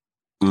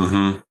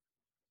 Mm-hmm.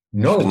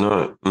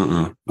 No,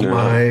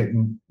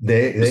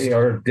 they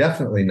are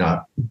definitely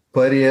not.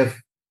 But if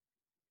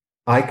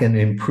I can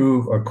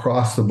improve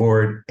across the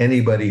board,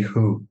 anybody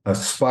who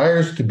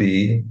aspires to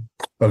be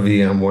a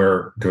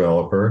VMware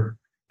developer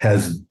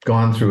has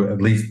gone through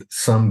at least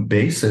some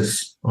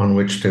basis on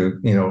which to,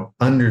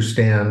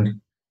 understand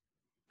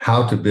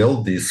how to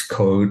build this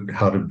code,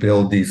 how to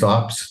build these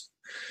ops.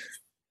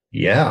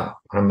 Yeah,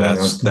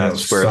 that's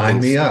where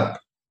sign me up.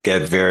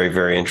 Get very,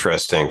 very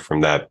interesting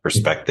from that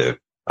perspective.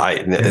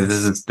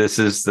 This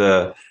is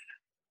the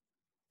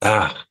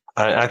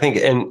I think,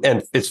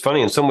 and it's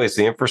funny in some ways.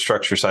 The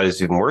infrastructure side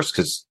is even worse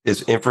because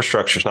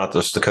infrastructure is not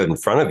just the code in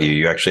front of you.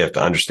 You actually have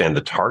to understand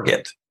the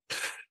target.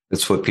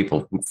 It's what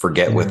people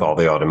forget with all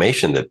the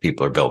automation that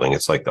people are building.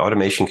 It's like the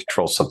automation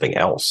controls something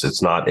else.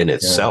 It's not in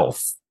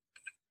itself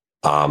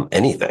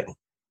anything.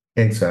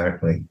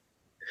 Exactly.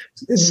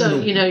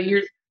 So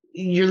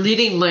you're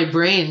leading my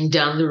brain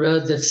down the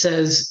road that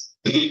says,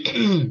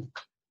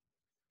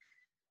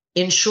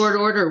 in short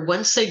order,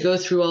 once they go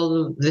through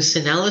all of this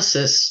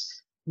analysis,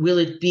 will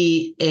it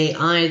be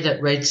AI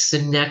that writes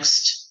the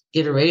next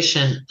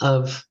iteration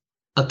of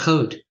a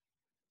code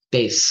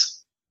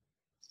base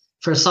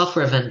for a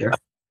software vendor?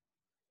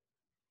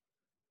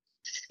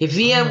 If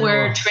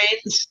VMware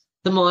trains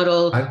the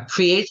model,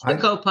 creates the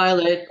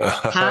copilot,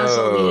 has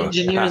all the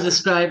engineers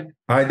describe.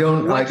 I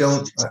don't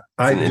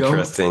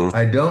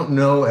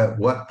know at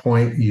what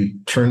point you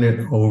turn it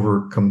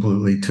over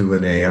completely to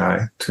an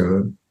AI,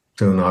 to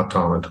an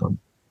automaton.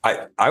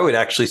 I would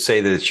actually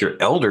say that it's your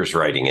elders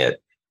writing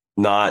it,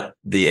 not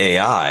the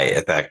AI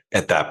at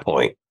that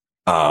point.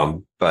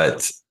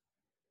 But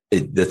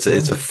it's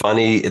a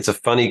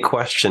funny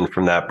question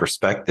from that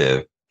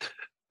perspective.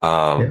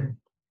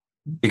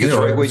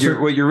 Because what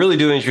you're really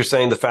doing is you're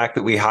saying the fact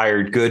that we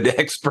hired good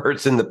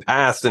experts in the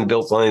past and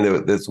built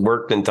something that's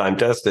worked and time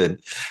tested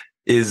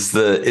is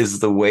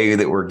the way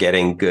that we're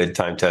getting good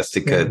time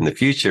tested code in the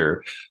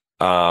future.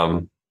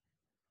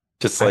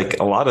 Just like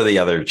a lot of the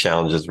other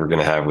challenges we're going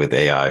to have with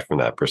AI from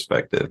that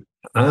perspective.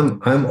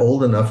 I'm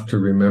old enough to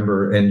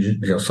remember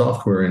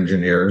software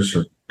engineers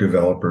or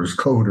developers,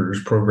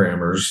 coders,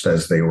 programmers,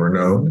 as they were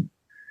known,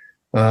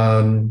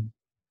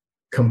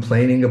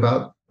 complaining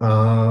about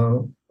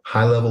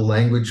high-level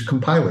language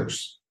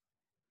compilers.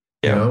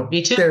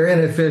 Me too. They're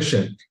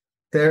inefficient.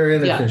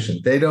 Yeah.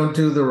 They don't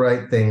do the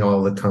right thing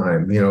all the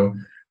time.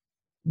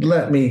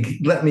 Let me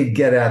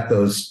get at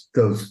those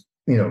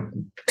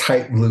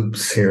tight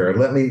loops here.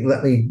 Let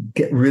me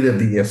get rid of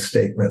the if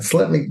statements.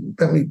 Let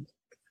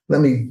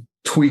me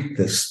tweak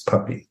this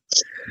puppy.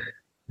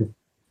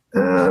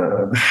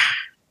 I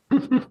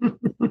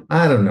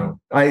don't know.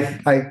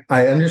 I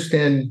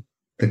understand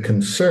the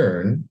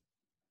concern,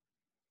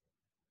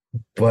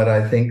 but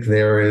I think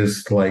there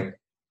is, like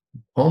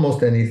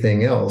almost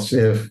anything else,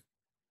 if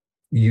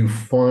you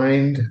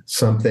find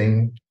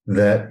something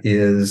that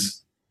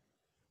is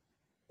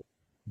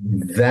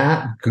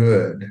that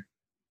good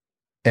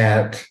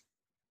at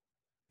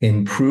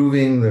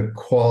improving the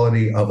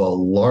quality of a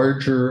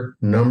larger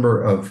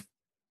number of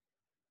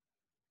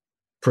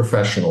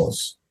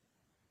professionals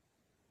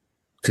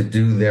to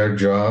do their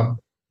job,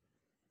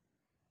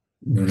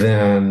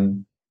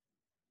 then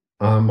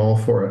I'm all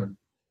for it.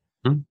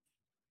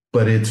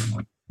 But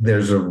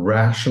there's a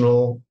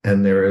rational,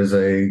 and there is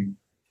a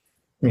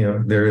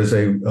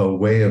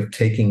way of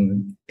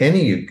taking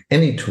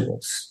any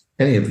tools,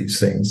 any of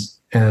these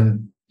things,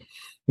 and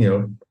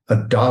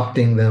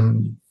adopting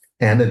them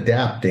and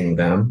adapting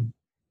them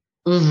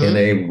in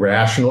a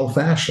rational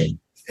fashion.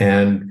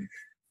 And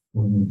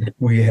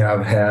we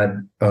have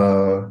had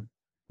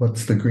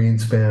what's the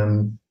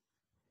Greenspan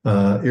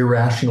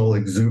irrational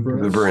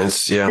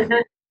exuberance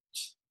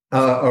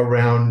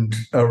around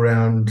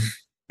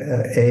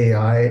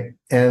AI.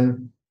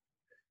 And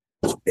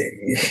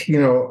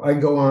I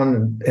go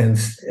on and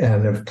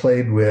have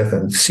played with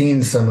and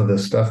seen some of the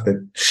stuff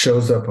that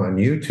shows up on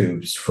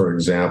YouTube's, for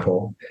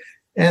example,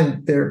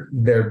 and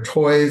they're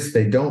toys.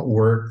 They don't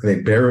work. They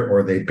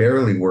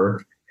barely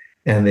work,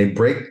 and they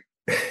break.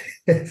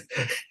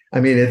 I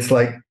mean, it's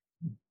like,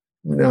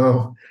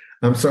 no,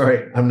 I'm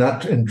sorry, I'm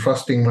not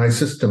entrusting my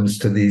systems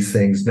to these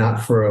things,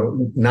 not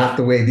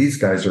the way these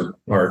guys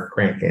are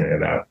cranking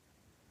it out.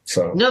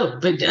 So no,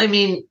 but I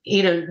mean,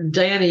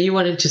 Diana, you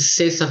wanted to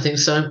say something,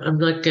 so I'm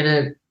not going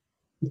to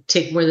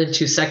take more than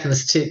 2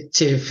 seconds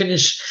to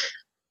finish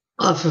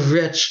off of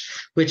Rich,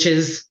 which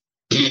is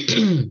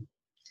think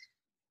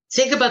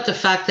about the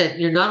fact that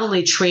you're not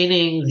only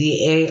training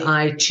the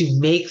AI to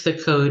make the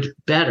code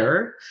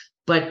better,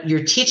 but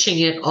you're teaching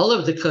it all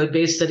of the code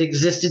base that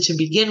existed to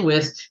begin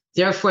with.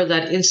 Therefore,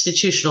 that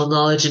institutional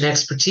knowledge and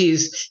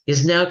expertise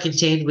is now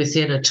contained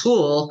within a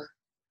tool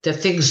that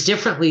thinks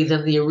differently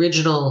than the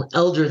original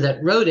elder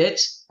that wrote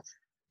it,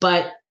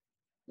 but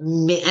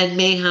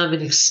may have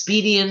an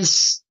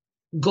expedience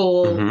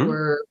goal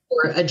or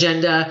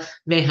agenda,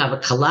 may have a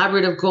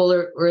collaborative goal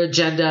or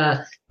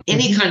agenda,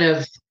 any kind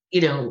of,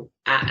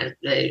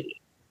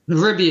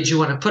 verbiage you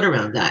want to put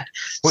around that.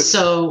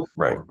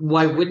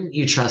 Why wouldn't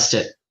you trust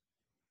it?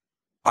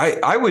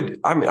 I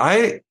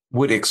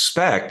would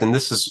expect, and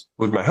this is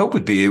what my hope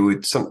would be,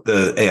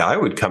 the AI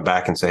would come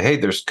back and say, hey,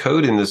 there's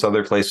code in this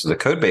other place of the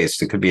code base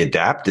that could be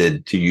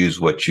adapted to use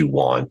what you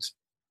want.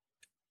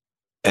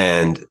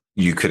 And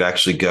you could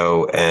actually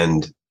go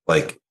and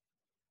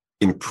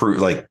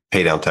improve,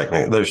 pay down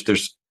technique.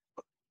 There's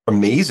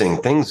amazing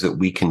things that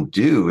we can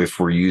do if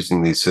we're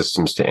using these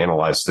systems to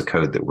analyze the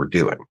code that we're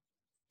doing,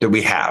 that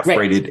we have,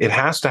 right? It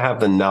has to have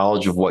the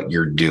knowledge of what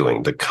you're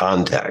doing, the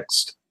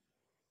context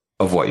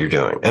of what you're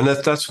doing. And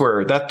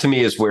that to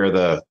me is where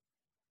the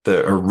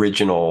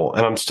original,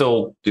 and I'm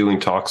still doing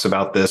talks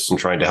about this and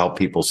trying to help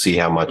people see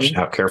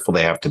how careful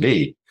they have to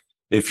be.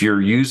 If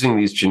you're using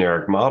these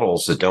generic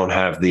models that don't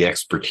have the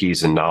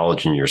expertise and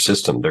knowledge in your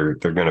system, they're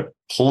going to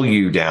pull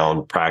you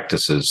down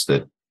practices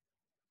that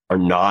are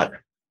not,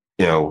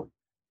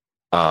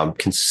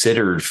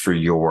 considered for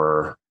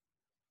your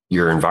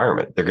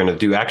environment. They're going to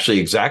do actually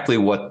exactly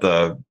what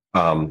I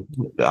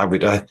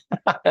would,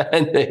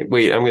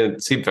 wait, I'm going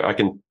to see if I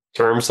can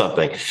term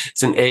something.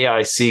 It's an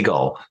AI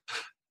seagull.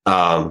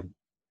 From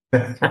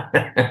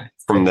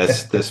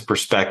this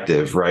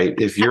perspective, right?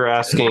 If you're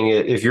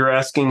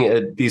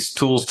asking these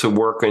tools to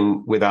work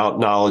without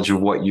knowledge of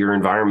what your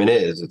environment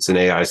is, it's an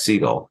AI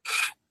seagull,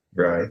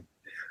 right?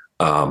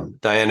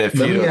 Diana, if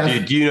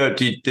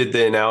did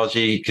the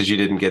analogy, because you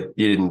didn't.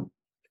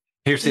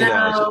 Here's the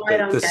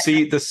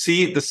analogy.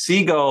 The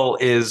seagull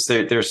is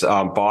there's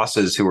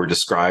bosses who are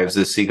described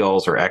as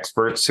seagulls, or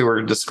experts who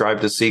are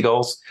described as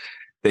seagulls.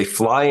 They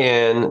fly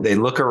in, they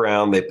look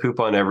around, they poop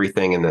on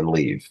everything, and then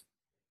leave.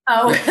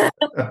 Oh,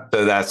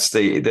 so that's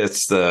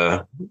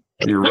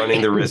you're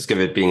running the risk of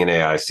it being an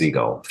AI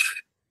seagull.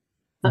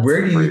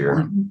 Where do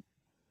you,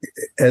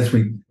 as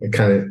we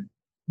kind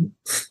of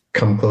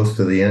come close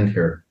to the end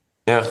here?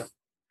 Yeah.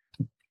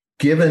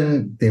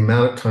 Given the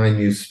amount of time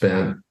you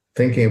spent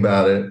thinking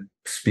about it,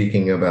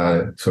 speaking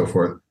about it, so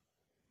forth,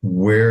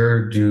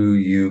 where do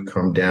you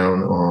come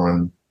down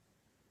on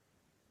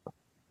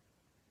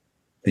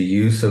the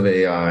use of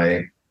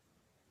AI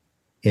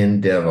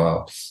in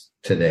DevOps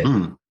today?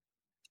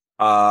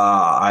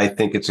 I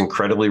think it's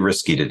incredibly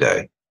risky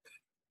today,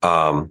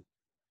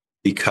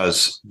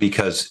 because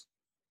the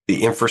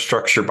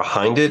infrastructure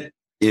behind it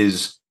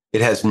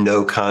has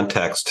no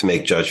context to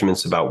make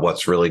judgments about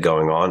what's really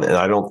going on. And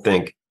I don't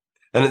think,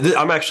 and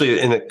I'm actually,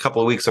 in a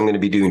couple of weeks, I'm going to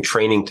be doing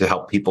training to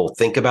help people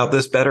think about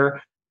this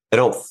better.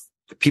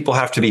 People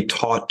have to be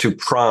taught to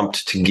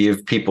prompt to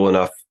give people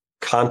enough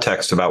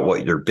context about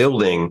what you're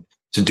building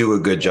to do a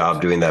good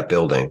job doing that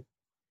building.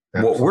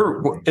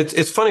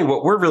 It's funny,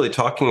 what we're really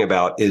talking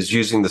about is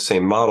using the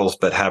same models,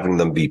 but having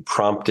them be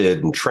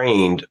prompted and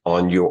trained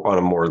on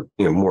a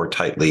more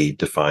tightly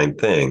defined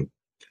thing.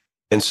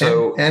 And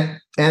so,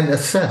 and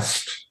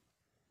assessed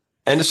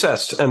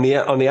on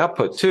the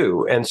output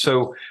too. And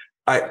so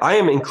I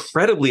am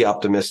incredibly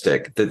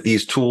optimistic that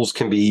these tools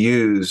can be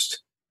used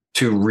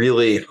to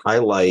really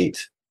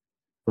highlight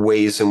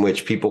ways in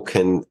which people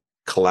can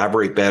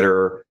collaborate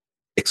better,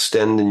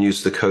 extend and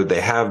use the code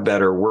they have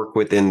better, work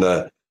within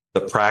the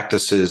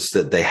practices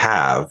that they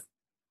have.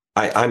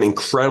 I'm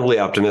incredibly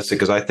optimistic,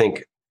 because I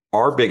think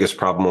our biggest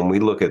problem when we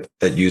look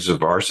at use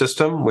of our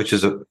system, which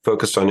is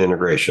focused on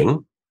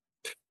integration,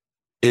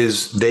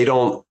 is they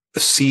don't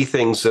see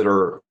things that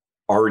are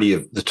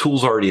the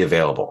tools already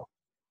available.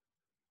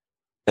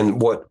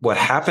 And what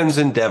happens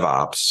in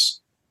DevOps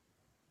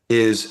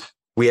is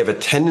we have a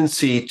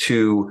tendency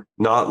to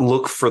not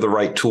look for the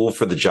right tool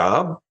for the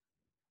job,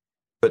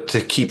 but to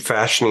keep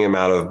fashioning them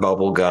out of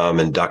bubble gum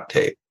and duct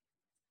tape.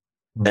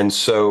 And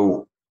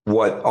so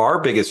what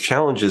our biggest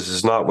challenge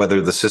is not whether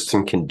the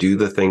system can do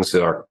the things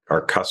that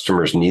our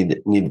customers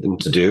need them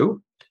to do.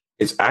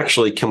 It's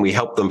actually, can we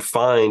help them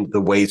find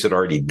the ways it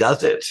already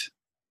does it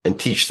and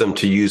teach them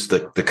to use the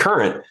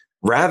current,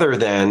 rather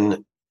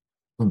than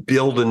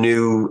build a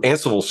new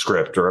Ansible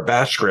script or a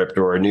Bash script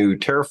or a new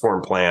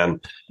Terraform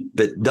plan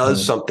that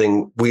does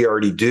something we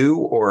already do,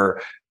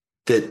 or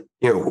that,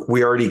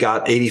 we already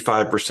got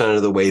 85%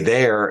 of the way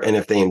there. And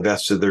if they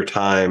invested their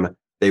time,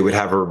 they would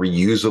have a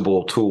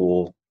reusable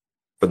tool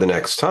for the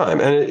next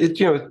time. And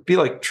it'd be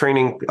like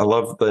training. I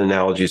love the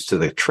analogies to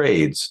the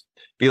trades.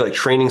 Be like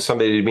training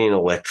somebody to be an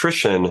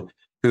electrician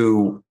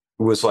who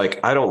was like,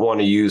 I don't want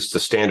to use the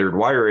standard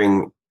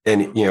wiring,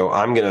 and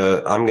I'm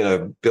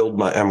gonna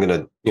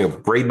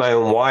braid my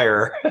own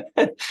wire,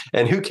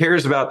 and who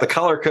cares about the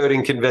color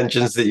coding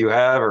conventions that you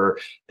have,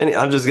 and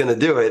I'm just gonna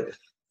do it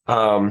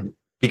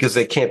because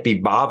they can't be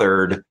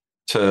bothered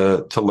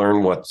to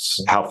learn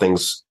how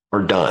things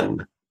are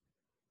done.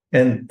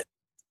 And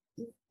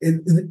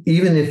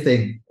even if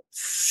they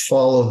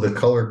follow the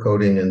color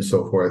coding and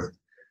so forth,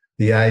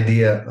 the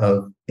idea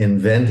of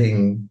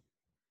inventing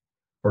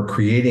or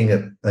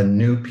creating a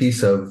new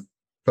piece of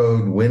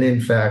code when in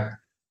fact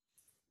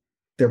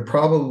there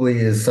probably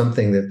is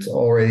something that's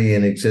already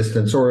in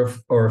existence or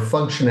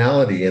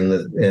functionality in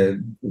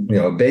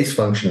the base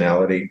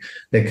functionality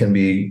that can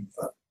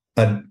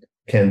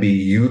be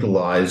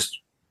utilized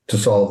to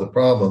solve the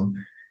problem.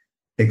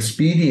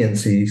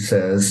 Expediency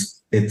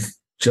says it's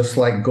just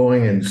like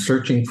going and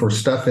searching for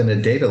stuff in a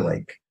data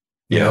lake.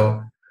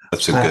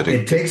 That's a good.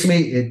 It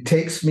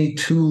takes me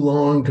too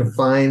long to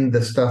find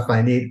the stuff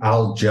I need.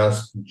 I'll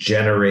just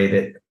generate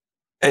it.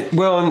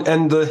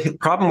 And the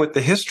problem with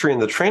the history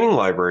and the training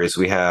libraries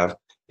we have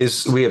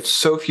is we have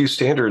so few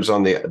standards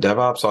on the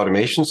DevOps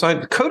automation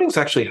side. Coding's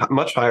actually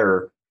much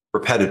higher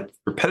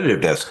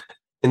repetitiveness.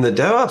 In the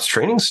DevOps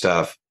training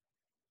stuff,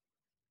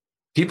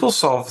 people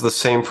solve the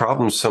same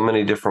problems so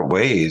many different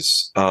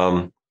ways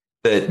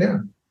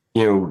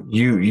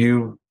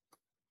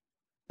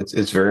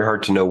it's very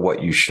hard to know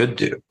what you should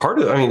do.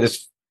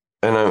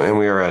 And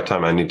we are out of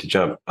time. I need to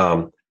jump.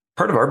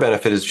 Part of our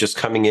benefit is just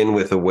coming in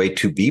with a way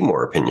to be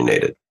more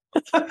opinionated.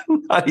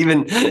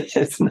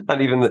 It's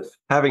not even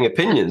having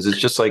opinions. It's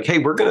just like, hey,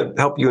 we're going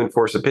to help you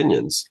enforce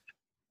opinions.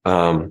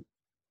 It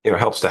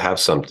helps to have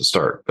some to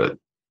start. But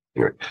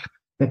anyway,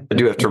 I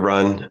do have to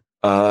run.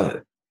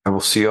 I will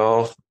see you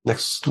all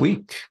next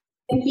week.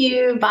 Thank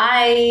you.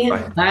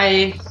 Bye.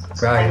 Bye.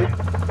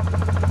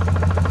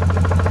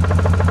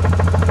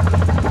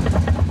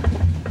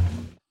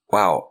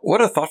 Wow,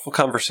 what a thoughtful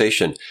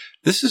conversation.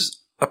 This is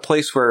a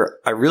place where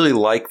I really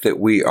like that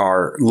we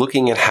are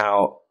looking at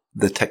how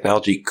the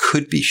technology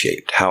could be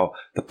shaped, how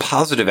the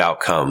positive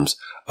outcomes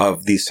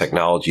of these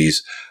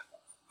technologies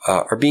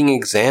are being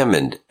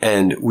examined,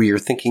 and we are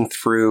thinking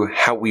through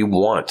how we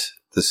want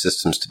the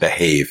systems to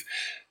behave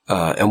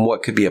and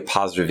what could be a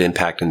positive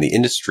impact in the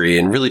industry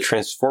and really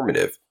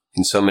transformative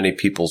in so many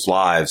people's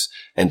lives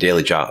and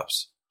daily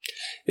jobs.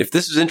 If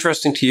this is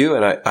interesting to you,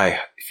 and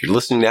if you're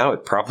listening now,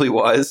 it probably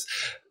was,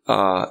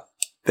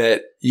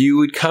 that you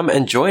would come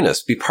and join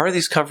us, be part of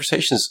these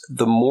conversations.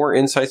 The more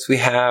insights we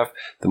have,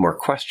 the more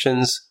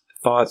questions,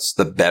 thoughts,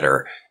 the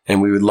better.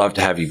 And we would love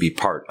to have you be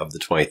part of the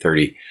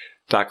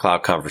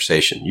 2030.cloud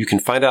conversation. You can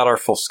find out our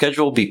full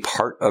schedule, be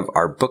part of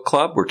our book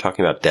club. We're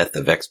talking about Death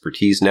of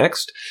Expertise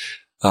next.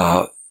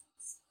 Find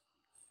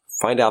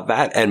out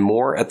that and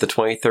more at the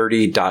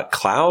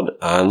 2030.cloud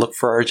and look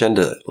for our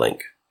agenda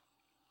link.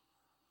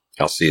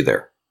 I'll see you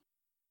there.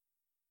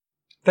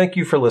 Thank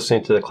you for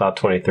listening to the Cloud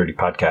 2030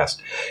 podcast.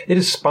 It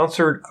is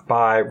sponsored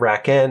by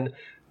RackN,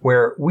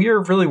 where we are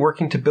really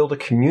working to build a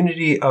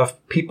community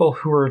of people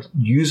who are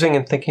using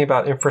and thinking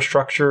about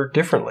infrastructure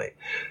differently,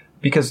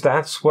 because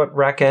that's what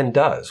RackN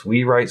does.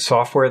 We write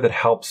software that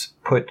helps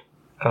put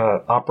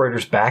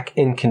operators back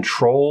in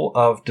control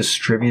of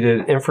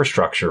distributed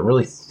infrastructure,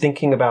 really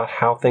thinking about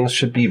how things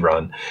should be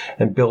run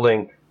and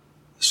building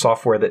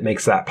software that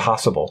makes that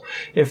possible.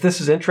 If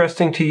this is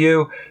interesting to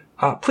you,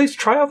 please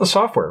try out the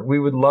software. We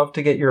would love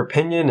to get your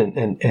opinion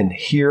and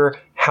hear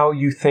how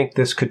you think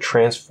this could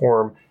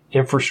transform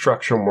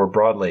infrastructure more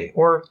broadly.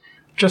 Or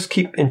just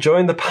keep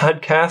enjoying the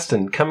podcast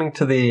and coming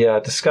to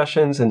the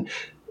discussions and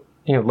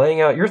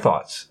laying out your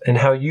thoughts and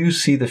how you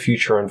see the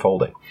future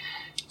unfolding.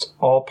 It's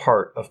all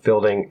part of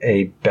building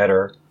a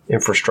better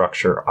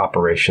infrastructure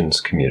operations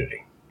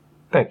community.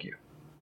 Thank you.